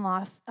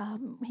father-in-law.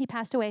 He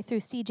passed away through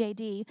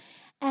CJD,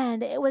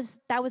 and that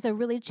was a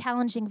really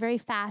challenging, very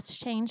fast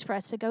change for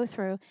us to go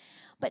through.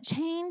 But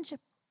change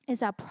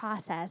is a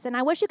process, and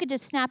I wish you could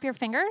just snap your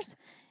fingers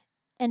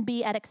and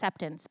be at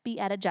acceptance, be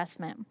at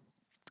adjustment.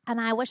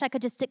 And I wish I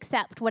could just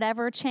accept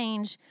whatever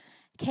change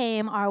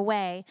came our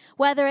way,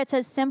 whether it's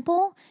as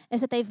simple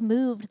as that they've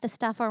moved the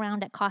stuff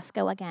around at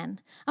Costco again.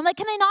 I'm like,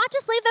 can they not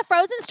just leave the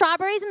frozen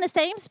strawberries in the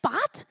same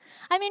spot?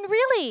 I mean,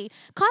 really,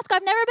 Costco,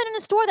 I've never been in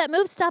a store that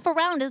moves stuff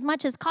around as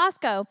much as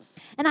Costco.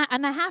 And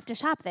I have to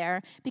shop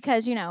there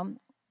because,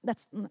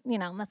 that's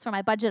where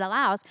my budget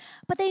allows.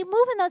 But they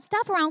moving those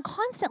stuff around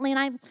constantly, and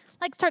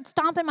I start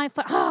stomping my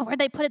foot. Oh, where'd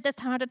they put it this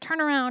time? I have to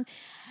turn around.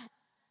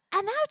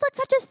 And that's like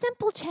such a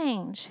simple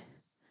change.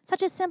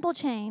 Such a simple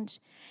change,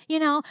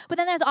 But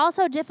then there's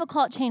also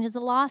difficult changes, the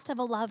loss of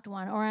a loved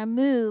one or a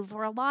move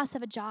or a loss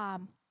of a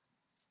job.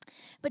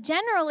 But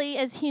generally,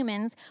 as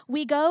humans,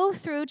 we go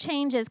through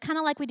changes kind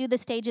of like we do the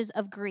stages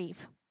of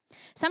grief.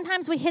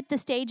 Sometimes we hit the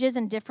stages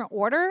in different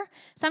order.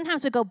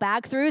 Sometimes we go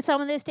back through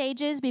some of the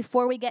stages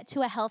before we get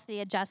to a healthy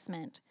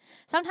adjustment.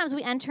 Sometimes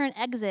we enter and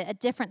exit at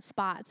different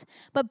spots.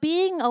 But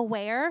being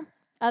aware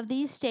of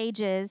these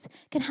stages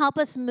can help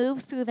us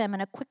move through them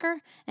in a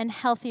quicker and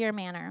healthier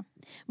manner,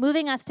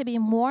 moving us to be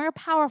more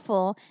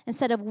powerful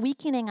instead of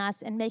weakening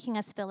us and making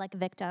us feel like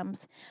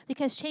victims.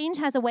 Because change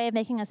has a way of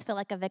making us feel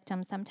like a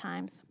victim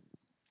sometimes.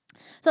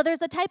 So there's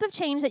the type of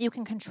change that you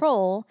can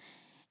control,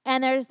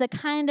 and there's the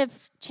kind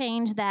of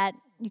change that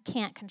you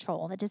can't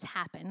control, that just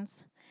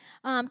happens.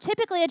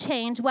 Typically, a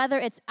change, whether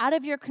it's out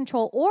of your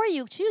control or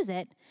you choose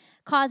it,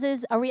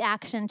 causes a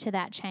reaction to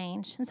that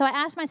change. And so I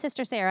asked my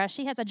sister Sarah,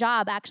 she has a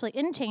job actually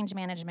in change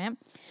management.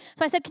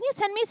 So I said, can you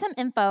send me some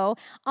info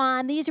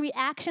on these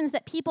reactions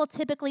that people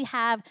typically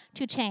have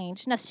to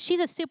change? Now,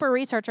 she's a super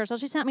researcher, so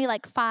she sent me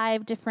like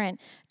 5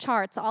 different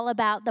charts all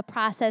about the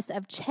process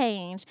of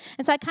change.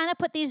 And so I kind of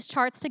put these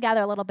charts together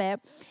a little bit.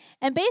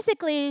 And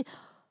basically,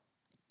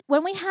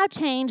 when we have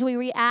change, we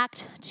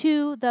react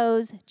to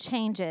those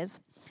changes.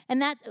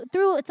 And that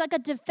it's like a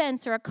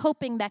defense or a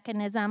coping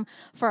mechanism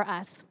for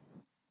us.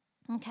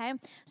 Okay?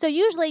 So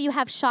usually you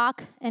have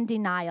shock and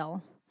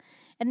denial.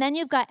 And then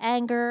you've got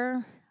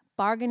anger,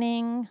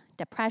 bargaining,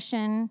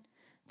 depression,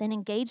 then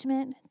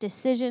engagement,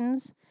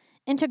 decisions,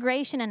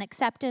 integration and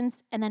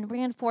acceptance, and then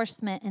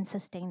reinforcement and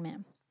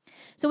sustainment.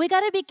 So we got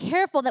to be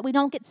careful that we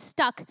don't get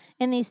stuck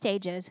in these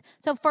stages.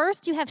 So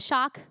first you have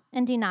shock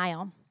and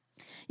denial.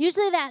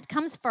 Usually that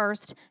comes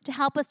first to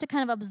help us to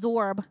kind of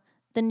absorb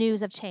the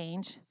news of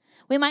change.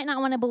 We might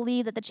not want to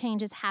believe that the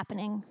change is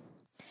happening.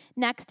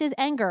 Next is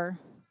anger.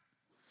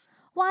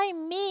 Why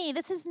me?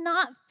 This is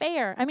not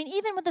fair. I mean,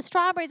 even with the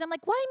strawberries, I'm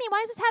like, why me?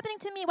 Why is this happening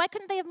to me? Why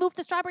couldn't they have moved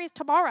the strawberries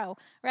tomorrow,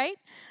 right?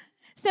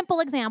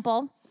 Simple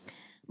example.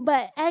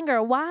 But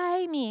anger,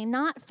 why me?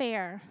 Not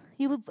fair.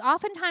 You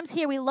oftentimes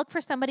here we look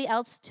for somebody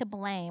else to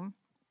blame.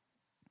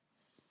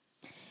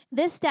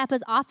 This step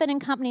is often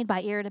accompanied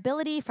by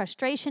irritability,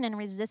 frustration, and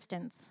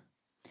resistance.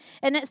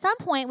 And at some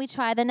point, we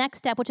try the next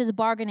step, which is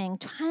bargaining,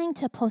 trying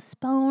to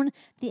postpone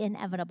the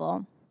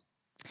inevitable.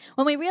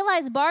 When we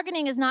realize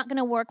bargaining is not going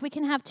to work, we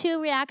can have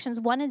 2 reactions.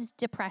 One is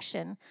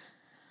depression.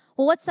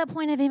 Well, what's the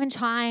point of even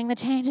trying? The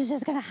change is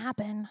just going to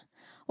happen.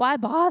 Why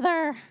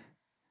bother?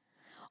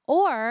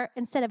 Or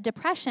instead of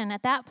depression,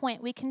 at that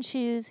point, we can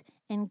choose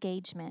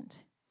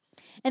engagement.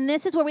 And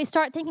this is where we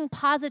start thinking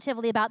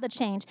positively about the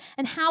change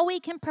and how we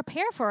can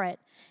prepare for it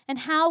and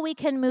how we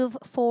can move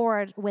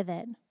forward with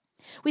it.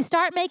 We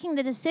start making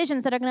the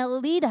decisions that are going to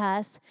lead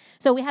us.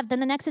 So we have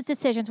then the next is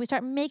decisions. We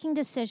start making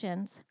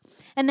decisions.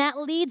 And that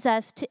leads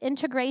us to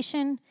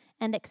integration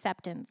and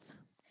acceptance.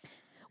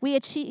 We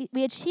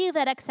achieve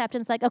that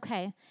acceptance like,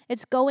 okay,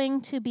 it's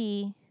going to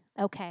be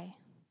okay.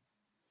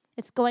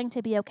 It's going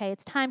to be okay.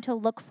 It's time to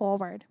look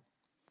forward.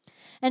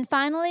 And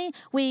finally,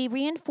 we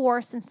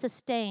reinforce and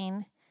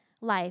sustain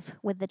life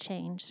with the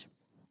change.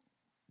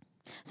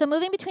 So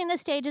moving between the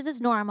stages is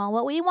normal.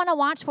 What we want to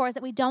watch for is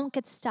that we don't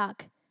get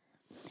stuck.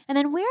 And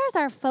then where is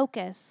our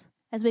focus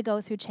as we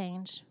go through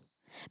change?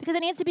 Because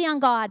it needs to be on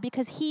God,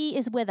 because He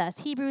is with us.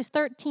 Hebrews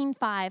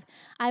 13:5,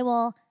 I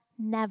will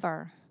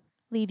never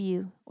leave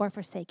you or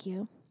forsake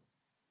you.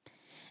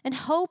 And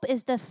hope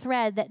is the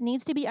thread that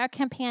needs to be our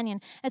companion.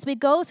 As we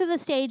go through the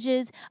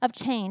stages of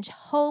change,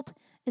 hope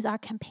is our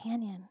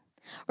companion.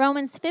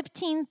 Romans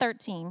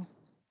 15:13.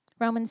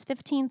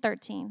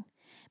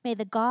 May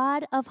the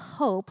God of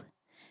hope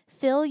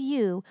fill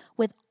you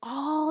with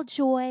all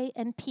joy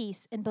and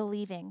peace in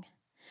believing,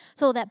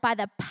 so that by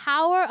the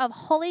power of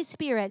Holy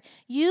Spirit,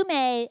 you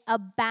may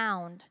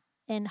abound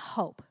in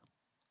hope.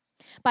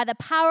 By the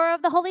power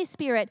of the Holy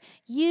Spirit,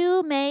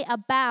 you may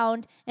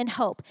abound in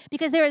hope.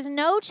 Because there is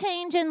no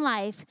change in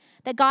life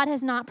that God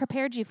has not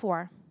prepared you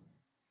for.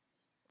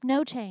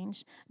 No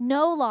change,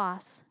 no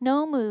loss,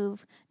 no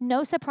move,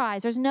 no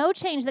surprise. There's no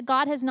change that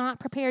God has not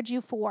prepared you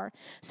for.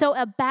 So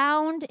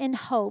abound in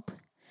hope.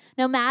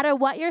 No matter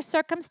what your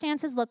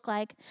circumstances look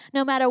like,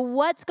 no matter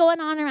what's going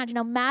on around you,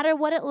 no matter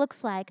what it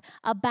looks like,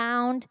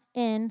 abound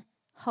in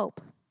hope.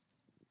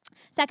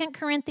 2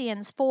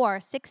 Corinthians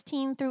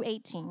 4:16 through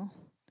 18.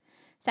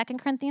 2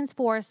 Corinthians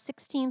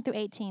 4:16 through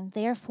 18.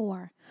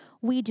 Therefore,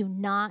 we do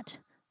not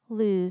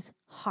lose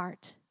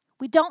heart.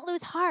 We don't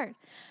lose heart.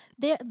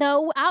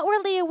 Though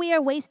outwardly we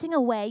are wasting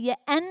away, yet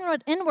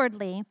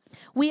inwardly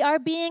we are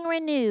being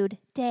renewed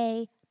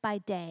day by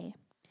day.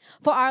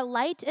 For our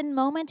light and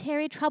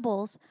momentary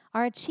troubles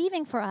are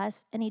achieving for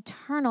us an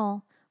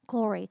eternal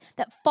glory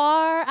that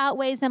far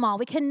outweighs them all.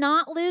 We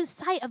cannot lose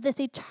sight of this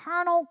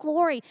eternal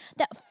glory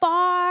that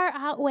far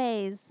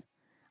outweighs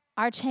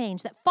our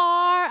change, that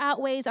far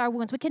outweighs our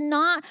wounds. We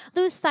cannot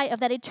lose sight of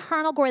that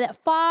eternal glory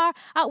that far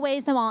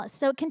outweighs them all.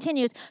 So it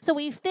continues. So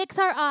we fix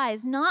our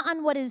eyes not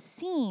on what is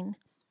seen,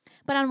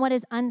 but on what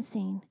is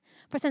unseen.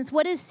 For since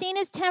what is seen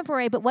is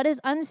temporary, but what is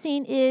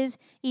unseen is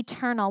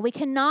eternal. We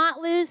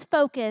cannot lose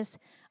focus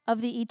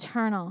of the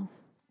eternal.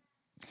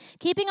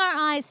 Keeping our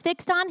eyes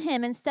fixed on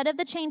him instead of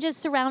the changes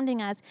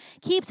surrounding us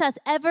keeps us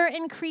ever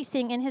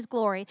increasing in his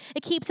glory.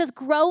 It keeps us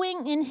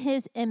growing in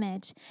his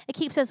image. It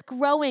keeps us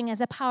growing as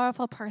a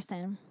powerful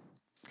person.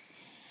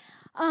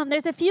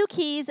 There's a few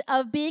keys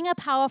of being a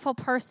powerful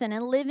person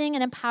and living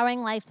an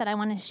empowering life that I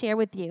want to share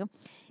with you.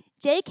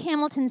 Jake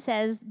Hamilton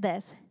says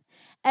this: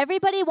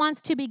 everybody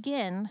wants to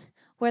begin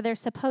where they're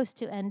supposed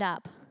to end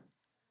up.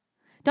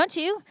 Don't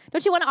you?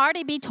 Don't you want to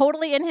already be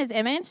totally in his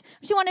image?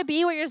 Don't you want to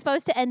be where you're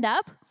supposed to end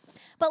up?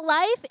 But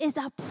life is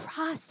a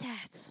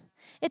process.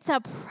 It's a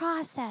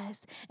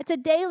process. It's a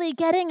daily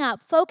getting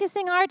up,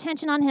 focusing our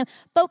attention on him,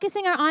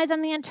 focusing our eyes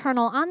on the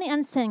internal, on the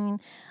unseen,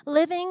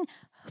 living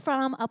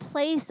from a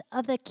place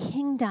of the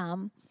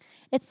kingdom.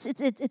 It's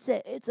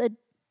a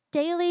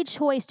daily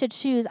choice to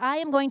choose. I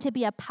am going to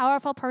be a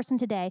powerful person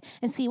today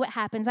and see what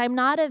happens. I'm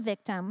not a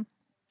victim.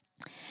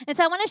 And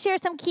so I want to share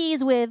some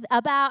keys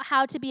about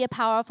how to be a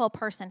powerful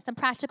person, some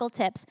practical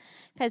tips,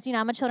 because,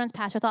 I'm a children's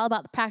pastor. It's all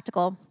about the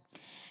practical.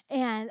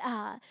 And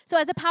so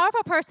as a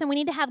powerful person, we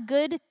need to have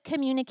good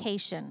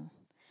communication.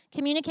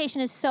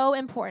 Communication is so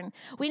important.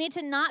 We need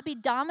to not be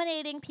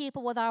dominating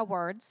people with our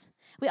words.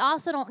 We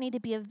also don't need to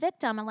be a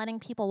victim and letting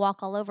people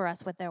walk all over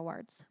us with their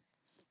words.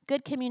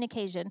 Good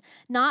communication.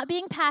 Not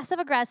being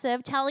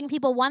passive-aggressive, telling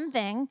people one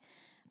thing,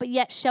 but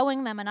yet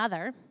showing them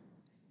another.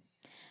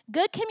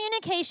 Good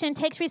communication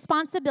takes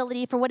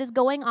responsibility for what is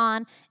going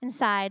on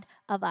inside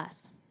of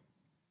us.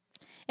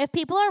 If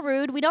people are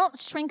rude, we don't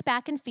shrink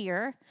back in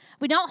fear.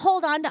 We don't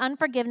hold on to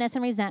unforgiveness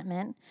and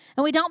resentment.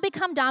 And we don't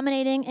become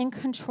dominating and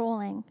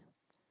controlling.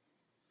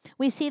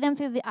 We see them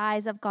through the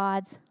eyes of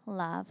God's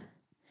love.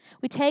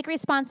 We take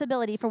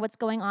responsibility for what's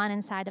going on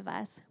inside of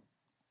us.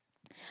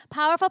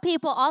 Powerful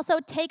people also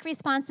take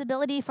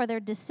responsibility for their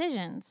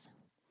decisions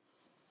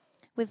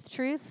with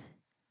truth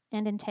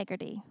and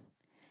integrity.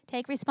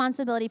 Take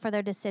responsibility for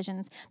their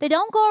decisions. They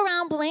don't go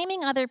around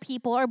blaming other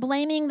people or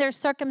blaming their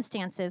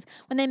circumstances.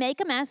 When they make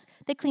a mess,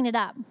 they clean it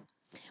up.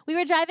 We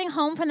were driving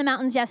home from the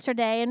mountains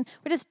yesterday, and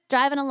we're just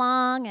driving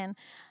along, and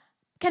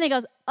Kenny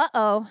goes,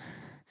 uh-oh,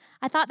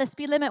 I thought the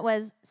speed limit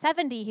was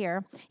 70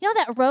 here. You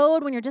know that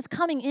road when you're just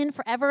coming in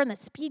forever and the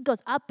speed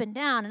goes up and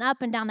down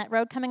that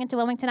road coming into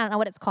Wilmington? I don't know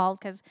what it's called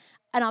because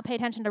I don't pay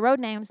attention to road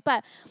names,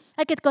 but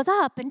like it goes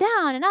up and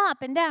down and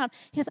up and down.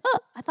 He goes, oh,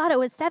 I thought it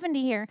was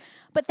 70 here.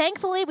 But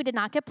thankfully, we did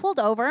not get pulled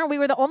over. We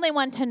were the only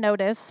one to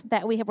notice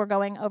that we were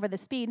going over the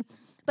speed.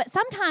 But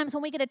sometimes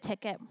when we get a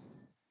ticket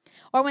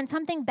or when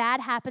something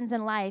bad happens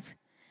in life,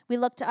 we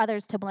look to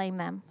others to blame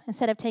them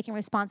instead of taking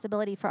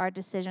responsibility for our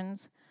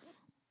decisions.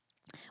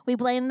 We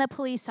blame the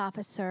police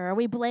officer, or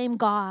we blame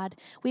God.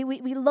 We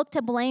look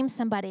to blame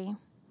somebody.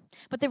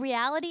 But the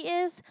reality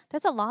is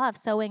there's a law of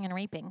sowing and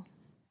reaping.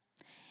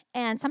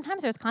 And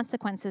sometimes there's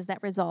consequences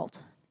that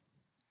result.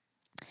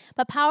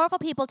 But powerful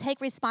people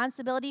take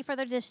responsibility for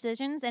their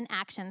decisions and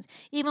actions,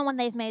 even when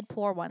they've made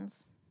poor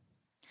ones.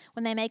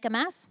 When they make a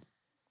mess,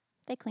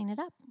 they clean it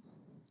up.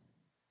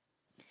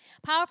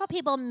 Powerful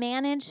people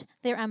manage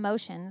their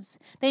emotions.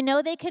 They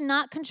know they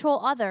cannot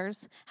control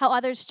others, how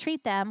others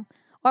treat them,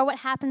 or what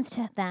happens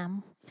to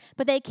them.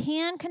 But they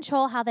can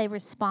control how they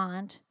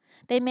respond.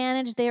 They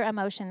manage their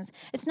emotions.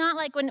 It's not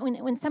like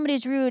when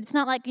somebody's rude, it's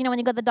not like, when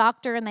you go to the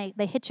doctor and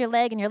they hit your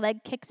leg and your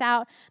leg kicks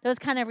out, those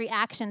kind of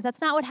reactions.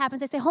 That's not what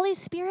happens. They say, Holy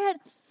Spirit,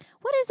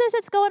 what is this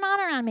that's going on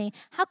around me?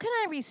 How can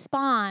I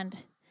respond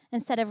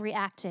instead of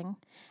reacting?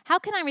 How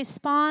can I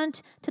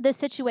respond to this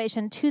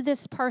situation, to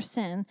this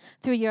person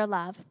through your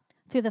love,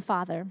 through the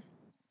Father?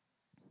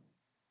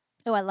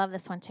 Oh, I love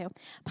this one too.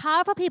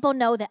 Powerful people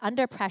know that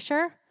under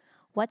pressure,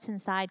 what's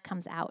inside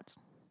comes out.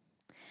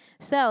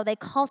 So they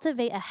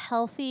cultivate a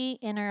healthy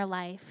inner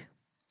life.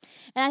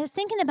 And I was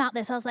thinking about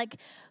this. I was like,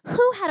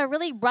 who had a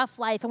really rough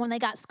life, and when they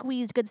got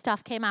squeezed, good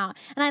stuff came out?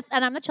 And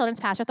I'm the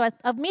children's pastor, so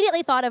I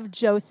immediately thought of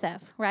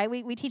Joseph, right?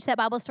 We teach that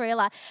Bible story a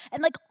lot.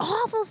 And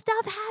awful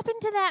stuff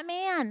happened to that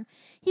man.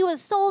 He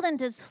was sold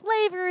into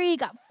slavery,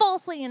 got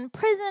falsely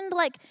imprisoned,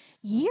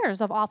 years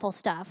of awful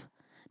stuff.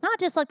 Not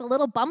just the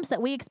little bumps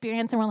that we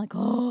experience, and we're like,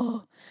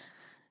 oh,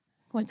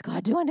 what's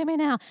God doing to me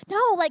now?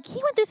 No,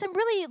 he went through some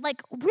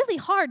really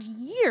hard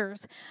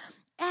years.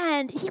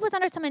 And he was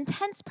under some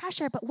intense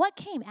pressure. But what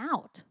came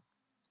out?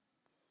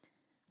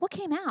 What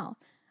came out?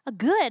 A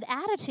good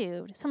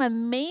attitude, some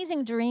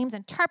amazing dreams,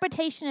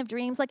 interpretation of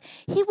dreams.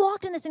 He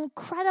walked in this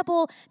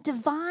incredible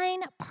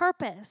divine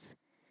purpose.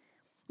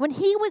 When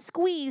he was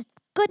squeezed,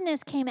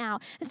 goodness came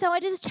out. And so I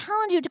just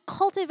challenge you to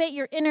cultivate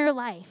your inner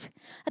life.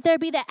 That there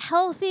be that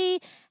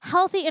healthy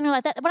inner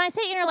life. When I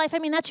say inner life, I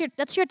mean that's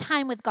your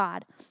time with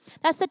God.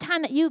 That's the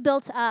time that you've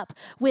built up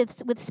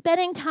with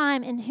spending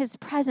time in his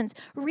presence,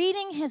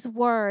 reading his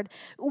word,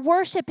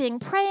 worshiping,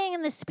 praying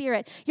in the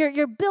Spirit.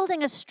 You're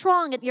building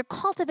you're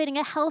cultivating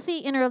a healthy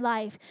inner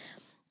life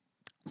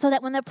so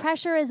that when the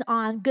pressure is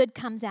on, good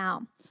comes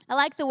out. I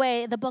like the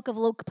way the book of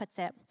Luke puts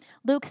it.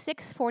 Luke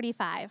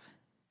 6:45.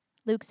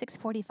 Luke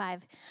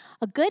 6:45.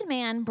 A good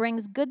man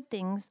brings good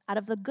things out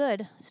of the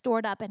good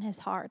stored up in his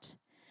heart.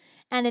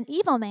 And an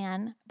evil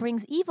man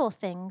brings evil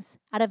things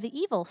out of the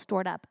evil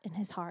stored up in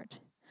his heart.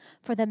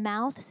 For the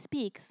mouth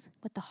speaks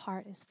what the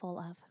heart is full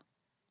of.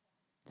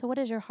 So what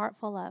is your heart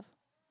full of?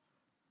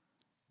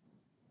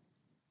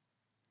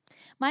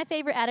 My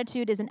favorite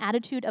attitude is an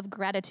attitude of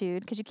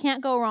gratitude, because you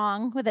can't go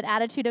wrong with an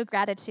attitude of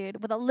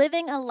gratitude, with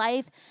living a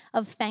life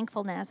of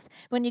thankfulness.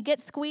 When you get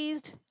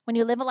squeezed, when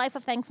you live a life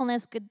of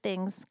thankfulness, good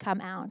things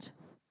come out.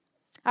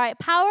 All right,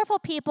 powerful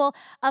people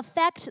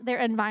affect their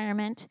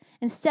environment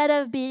instead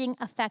of being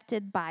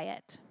affected by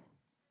it.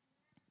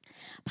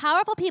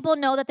 Powerful people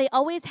know that they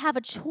always have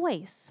a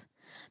choice.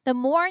 The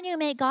more you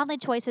make godly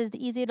choices,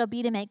 the easier it'll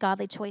be to make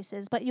godly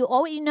choices. But you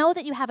know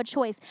that you have a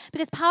choice,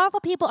 because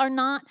powerful people are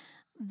not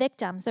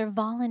victims, they're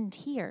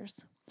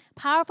volunteers.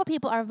 Powerful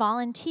people are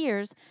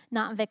volunteers,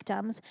 not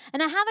victims.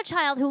 And I have a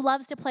child who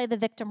loves to play the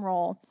victim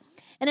role.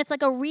 And it's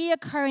like a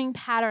reoccurring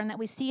pattern that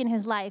we see in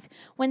his life.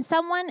 When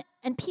someone,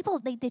 and people,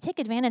 they take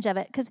advantage of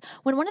it. Because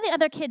when one of the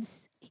other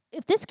kids,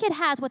 if this kid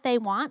has what they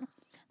want,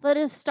 let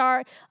us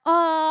start,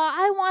 oh,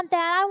 I want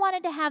that. I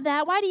wanted to have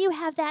that. Why do you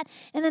have that?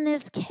 And then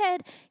this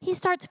kid, he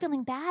starts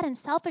feeling bad and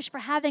selfish for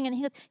having it. And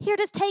he goes, here,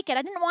 just take it.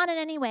 I didn't want it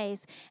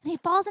anyways. And he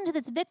falls into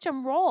this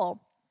victim role.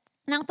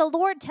 Now, if the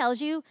Lord tells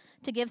you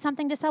to give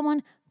something to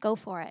someone, go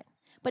for it.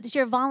 But as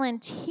you're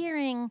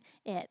volunteering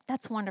it,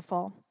 that's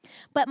wonderful.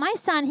 But my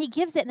son, he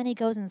gives it and then he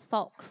goes and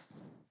sulks.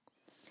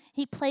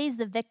 He plays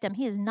the victim.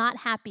 He is not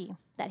happy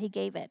that he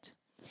gave it.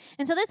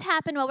 And so this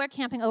happened while we were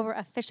camping over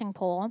a fishing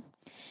pole,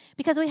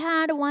 because we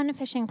had one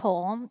fishing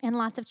pole and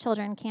lots of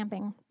children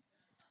camping.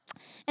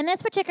 And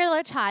this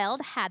particular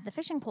child had the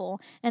fishing pole,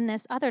 and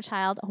this other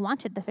child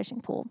wanted the fishing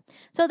pole.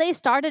 So they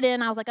started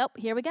in, I was like, oh,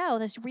 here we go,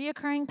 this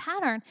reoccurring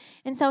pattern.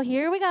 And so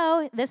here we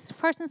go. This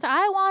person said,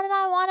 I want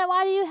it.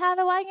 Why do you have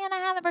it? Why can't I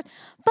have it first?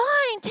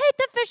 Fine, take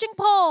the fishing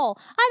pole.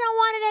 I don't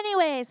want it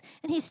anyways.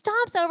 And he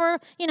stomps over,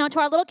 to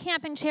our little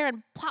camping chair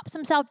and plops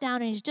himself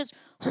down, and he's just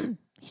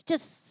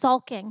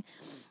sulking.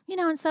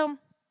 And so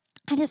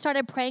I just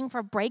started praying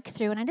for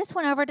breakthrough, and I just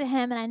went over to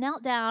him, and I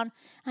knelt down,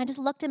 and I just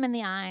looked him in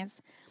the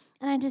eyes.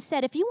 And I just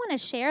said, if you want to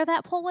share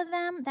that pole with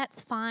them,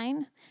 that's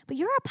fine. But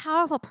you're a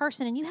powerful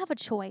person, and you have a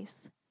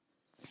choice.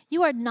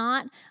 You are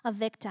not a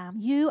victim.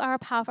 You are a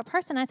powerful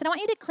person. I said, I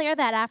want you to declare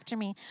that after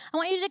me. I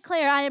want you to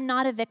declare, I am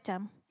not a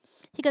victim.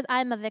 He goes,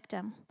 I am a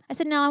victim. I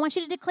said, no, I want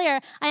you to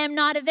declare, I am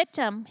not a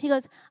victim. He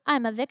goes,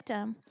 I'm a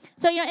victim.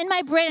 So, in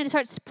my brain, I just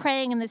start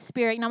praying in the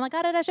spirit. I'm like,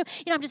 I'm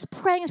just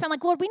praying. I'm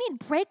like, Lord, we need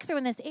breakthrough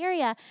in this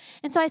area.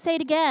 And so I say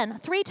it again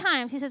 3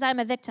 times. He says, I'm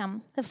a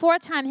victim. The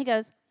 4th time, he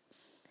goes,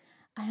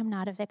 I am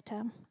not a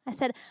victim. I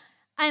said,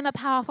 I am a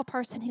powerful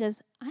person. He goes,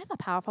 I am a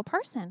powerful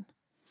person.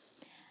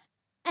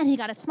 And he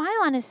got a smile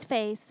on his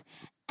face.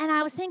 And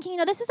I was thinking,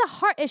 this is a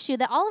heart issue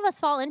that all of us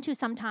fall into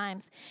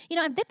sometimes.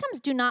 And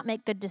victims do not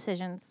make good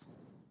decisions.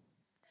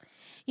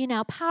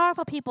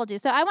 Powerful people do.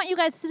 So I want you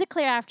guys to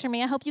declare after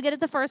me. I hope you get it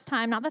the first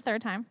time, not the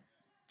 3rd time,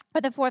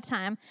 or the 4th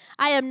time.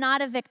 I am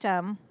not a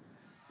victim.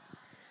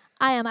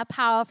 I am a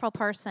powerful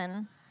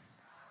person.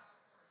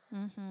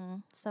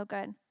 So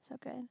good. So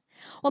good.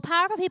 Well,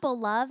 powerful people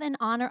love and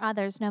honor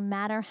others no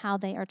matter how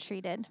they are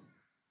treated.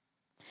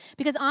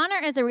 Because honor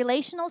is a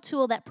relational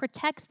tool that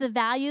protects the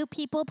value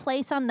people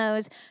place on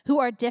those who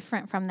are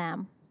different from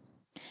them.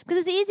 Because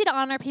it's easy to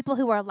honor people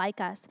who are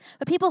like us,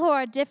 but people who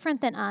are different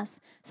than us,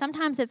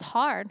 sometimes it's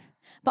hard.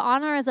 But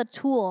honor is a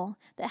tool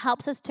that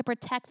helps us to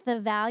protect the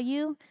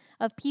value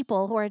of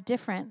people who are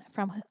different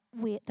from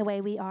the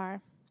way we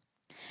are.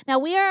 Now,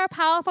 we are a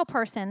powerful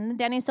person.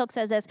 Danny Silk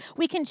says this: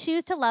 we can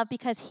choose to love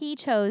because he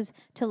chose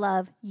to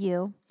love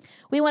you.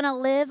 We want to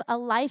live a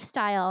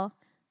lifestyle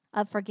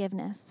of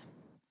forgiveness.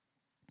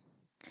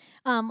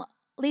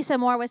 Lisa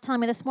Moore was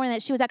telling me this morning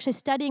that she was actually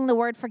studying the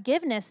word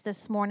forgiveness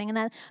this morning, and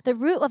that the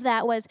root of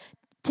that was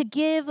to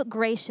give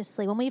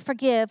graciously. When we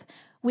forgive,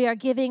 we are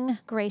giving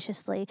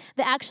graciously.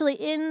 That actually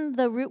in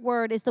the root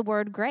word is the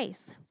word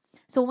grace.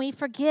 So when we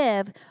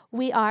forgive,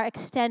 we are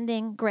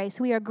extending grace.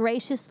 We are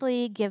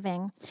graciously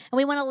giving. And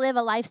we want to live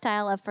a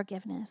lifestyle of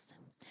forgiveness.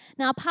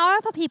 Now,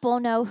 powerful people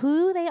know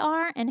who they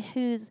are and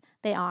whose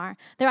they are.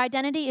 Their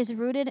identity is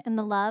rooted in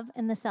the love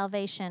and the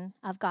salvation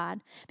of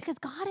God, because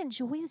God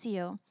enjoys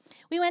you.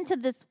 We went to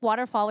this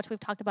waterfall, which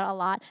we've talked about a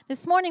lot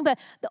this morning, but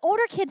the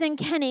older kids and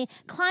Kenny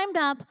climbed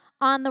up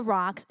on the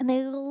rocks, and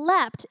they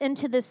leapt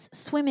into this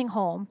swimming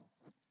hole.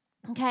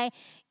 Okay,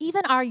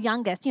 even our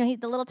youngest, he's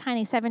the little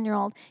tiny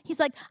 7-year-old. He's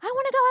like, I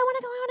want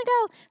to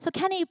go. So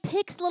Kenny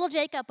picks little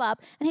Jacob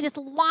up, and he just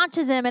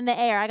launches him in the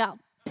air. I got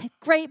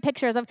great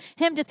pictures of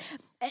him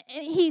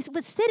he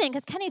was sitting,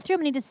 because Kenny threw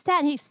him, and he just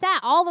sat. He sat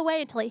all the way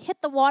until he hit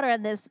the water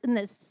in this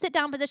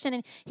sit-down position,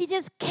 and he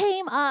just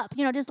came up,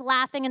 just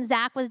laughing, and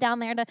Zach was down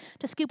there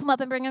to scoop him up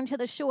and bring him to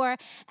the shore,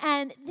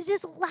 and they're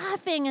just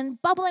laughing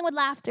and bubbling with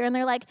laughter, and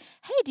they're like,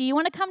 hey, do you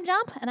want to come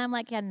jump? And I'm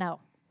like, yeah,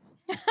 no.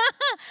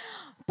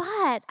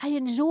 But I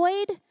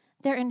enjoyed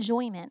their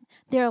enjoyment,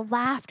 their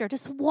laughter,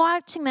 just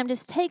watching them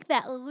just take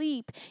that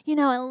leap,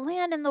 and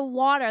land in the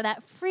water,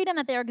 that freedom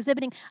that they're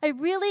exhibiting. I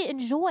really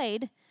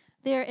enjoyed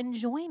their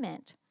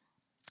enjoyment.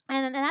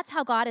 And that's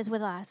how God is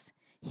with us.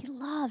 He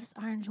loves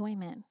our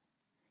enjoyment.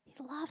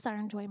 He loves our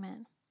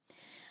enjoyment.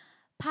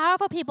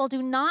 Powerful people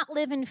do not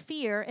live in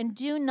fear and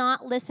do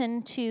not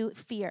listen to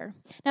fear.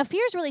 Now,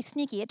 fear is really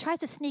sneaky. It tries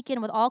to sneak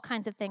in with all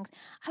kinds of things.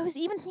 I was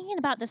even thinking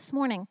about it this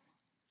morning.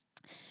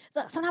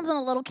 Sometimes when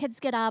the little kids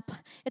get up,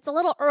 it's a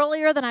little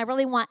earlier than I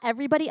really want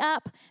everybody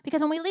up,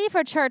 because when we leave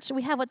for church,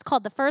 we have what's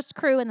called the first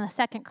crew and the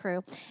second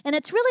crew. And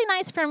it's really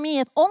nice for me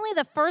if only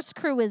the first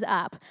crew is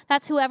up.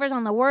 That's whoever's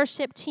on the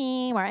worship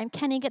team, and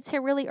Kenny gets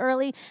here really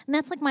early, and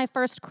that's like my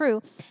first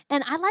crew.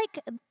 And I like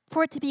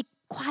for it to be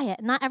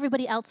quiet, not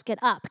everybody else get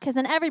up, because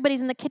then everybody's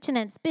in the kitchen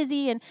and it's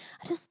busy, and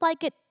I just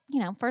like it,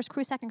 first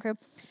crew, second crew.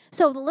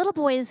 So the little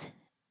boys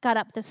got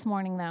up this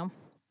morning, though,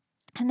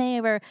 and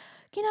they were,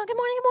 good morning, good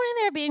morning.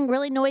 They were being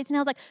really noisy, and I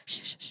was like,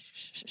 shh, shh,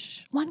 shh, shh,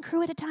 shh, one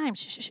crew at a time,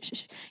 shh, shh, shh,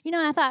 shh.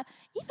 I thought,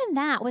 even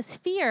that was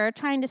fear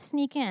trying to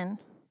sneak in,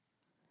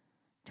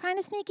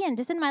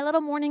 just in my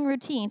little morning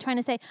routine, trying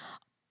to say,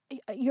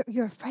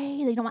 you're afraid,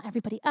 you don't want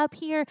everybody up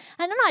here. And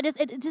I don't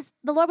know,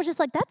 the Lord was just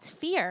like, that's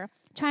fear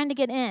trying to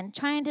get in,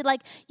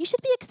 you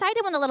should be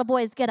excited when the little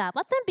boys get up.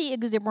 Let them be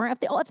exuberant.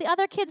 If the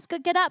other kids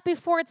could get up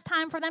before it's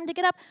time for them to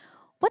get up,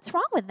 what's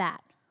wrong with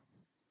that?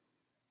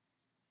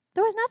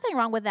 There was nothing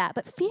wrong with that,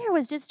 but fear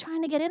was just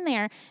trying to get in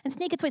there and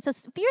sneak its way. So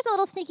fear's a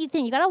little sneaky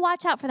thing. You got to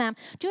watch out for them.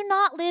 Do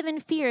not live in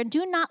fear.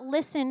 Do not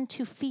listen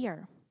to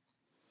fear.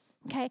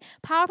 Okay?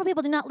 Powerful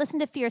people do not listen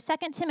to fear.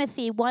 2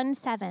 Timothy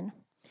 1:7.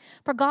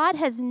 For God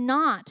has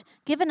not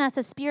given us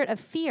a spirit of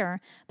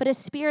fear, but a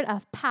spirit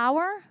of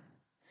power,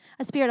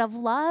 a spirit of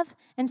love,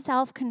 and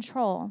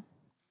self-control.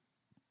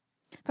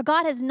 For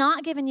God has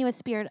not given you a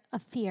spirit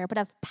of fear, but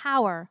of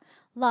power,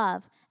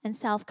 love, and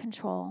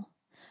self-control.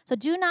 So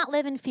do not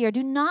live in fear.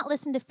 Do not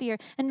listen to fear.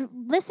 And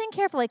listen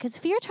carefully, because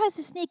fear tries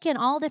to sneak in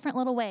all different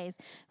little ways.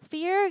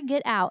 Fear,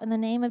 get out in the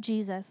name of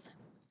Jesus.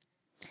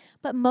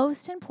 But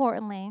most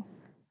importantly,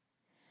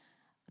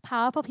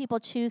 powerful people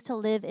choose to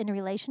live in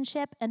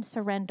relationship and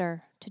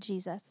surrender to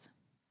Jesus.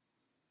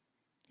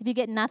 If you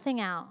get nothing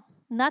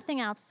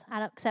else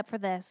out except for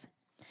this,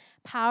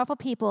 powerful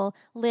people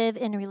live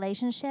in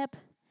relationship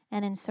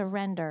and in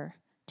surrender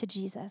to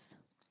Jesus.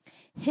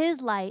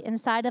 His light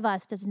inside of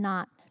us does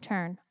not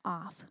turn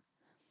off.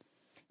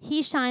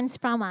 He shines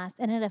from us,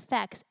 and it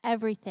affects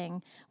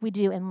everything we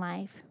do in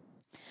life.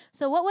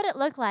 So what would it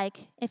look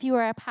like if you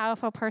were a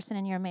powerful person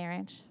in your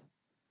marriage?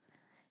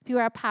 If you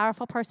were a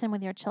powerful person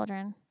with your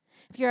children?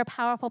 If you're a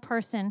powerful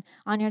person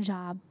on your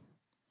job?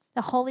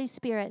 The Holy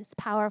Spirit's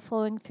power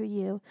flowing through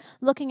you,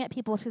 looking at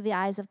people through the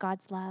eyes of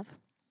God's love.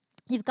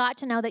 You've got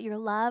to know that you're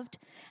loved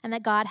and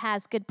that God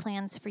has good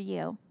plans for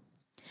you.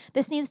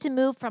 This needs to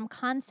move from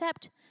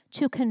concept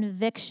to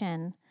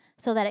conviction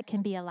so that it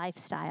can be a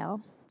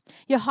lifestyle.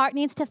 Your heart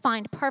needs to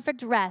find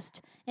perfect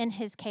rest in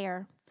His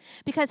care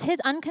because His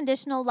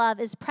unconditional love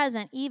is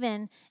present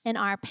even in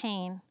our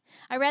pain.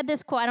 I read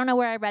this quote. I don't know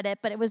where I read it,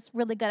 but it was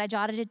really good. I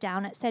jotted it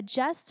down. It said,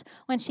 just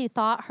when she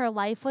thought her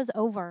life was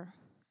over,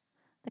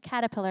 the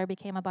caterpillar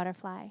became a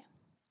butterfly.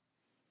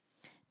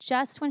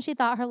 Just when she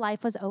thought her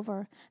life was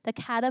over, the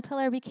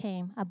caterpillar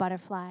became a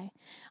butterfly.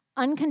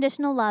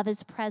 Unconditional love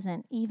is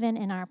present even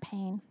in our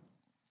pain.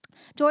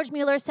 George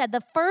Mueller said,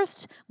 the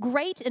first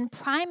great and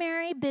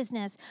primary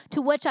business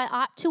to which I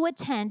ought to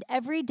attend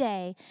every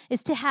day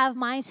is to have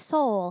my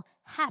soul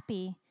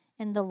happy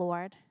in the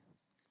Lord.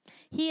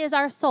 He is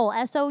our soul,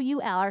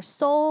 S-O-U-L, our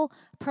soul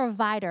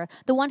provider,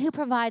 the one who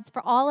provides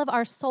for all of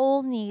our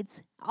soul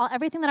needs,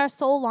 everything that our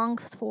soul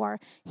longs for.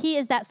 He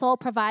is that soul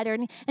provider.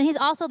 And He's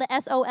also the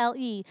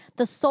S-O-L-E,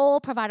 the soul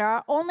provider,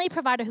 our only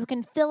provider who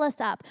can fill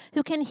us up,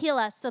 who can heal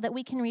us so that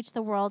we can reach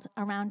the world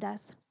around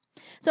us.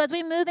 So as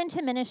we move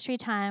into ministry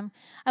time,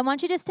 I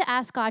want you just to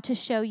ask God to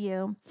show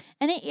you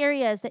any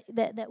areas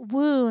that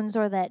wounds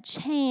or that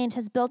change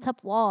has built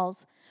up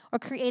walls or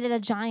created a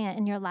giant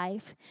in your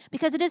life.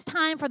 Because it is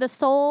time for the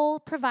soul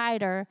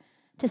provider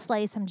to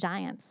slay some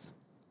giants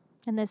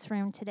in this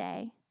room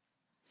today.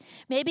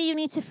 Maybe you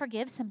need to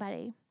forgive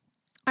somebody.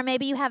 Or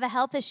maybe you have a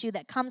health issue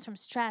that comes from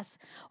stress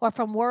or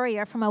from worry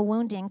or from a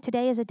wounding.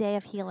 Today is a day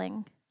of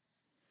healing.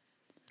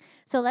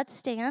 So let's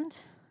stand.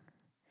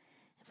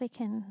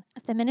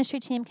 If the ministry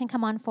team can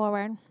come on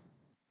forward.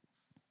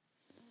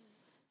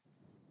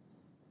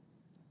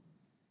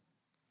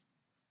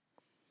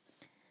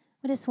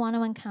 We just want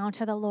to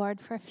encounter the Lord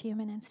for a few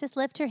minutes. Just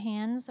lift your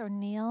hands or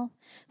kneel.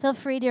 Feel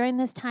free during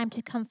this time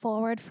to come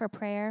forward for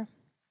prayer.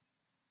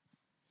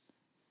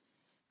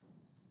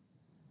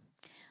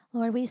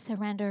 Lord, we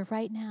surrender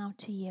right now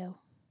to you.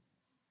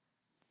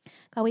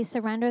 God, we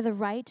surrender the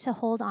right to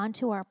hold on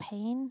to our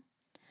pain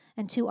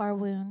and to our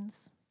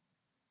wounds.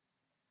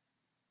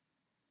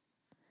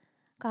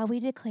 God,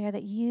 we declare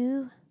that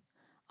you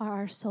are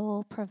our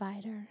soul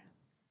provider.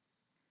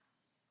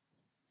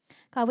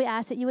 God, we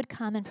ask that you would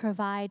come and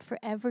provide for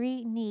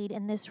every need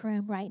in this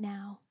room right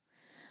now.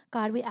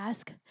 God, we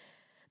ask,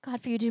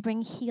 God, for you to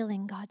bring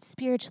healing, God,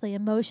 spiritually,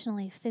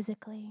 emotionally,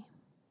 physically.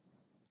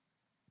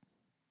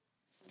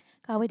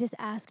 God, we just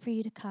ask for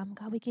you to come.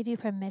 God, we give you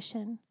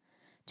permission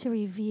to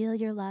reveal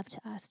your love to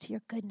us, to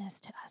your goodness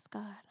to us,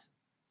 God.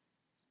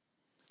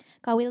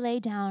 God, we lay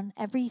down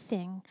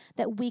everything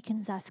that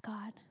weakens us,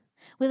 God.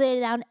 We lay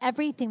down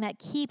everything that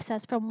keeps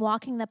us from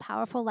walking the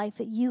powerful life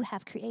that you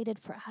have created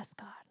for us,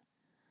 God.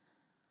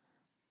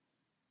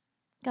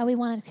 God, we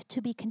want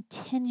to be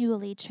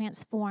continually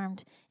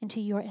transformed into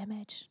your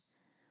image,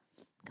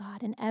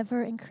 God, in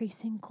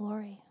ever-increasing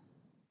glory.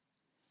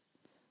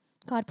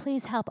 God,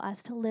 please help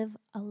us to live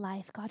a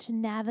life, God, to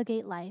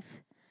navigate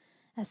life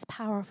as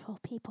powerful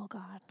people,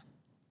 God.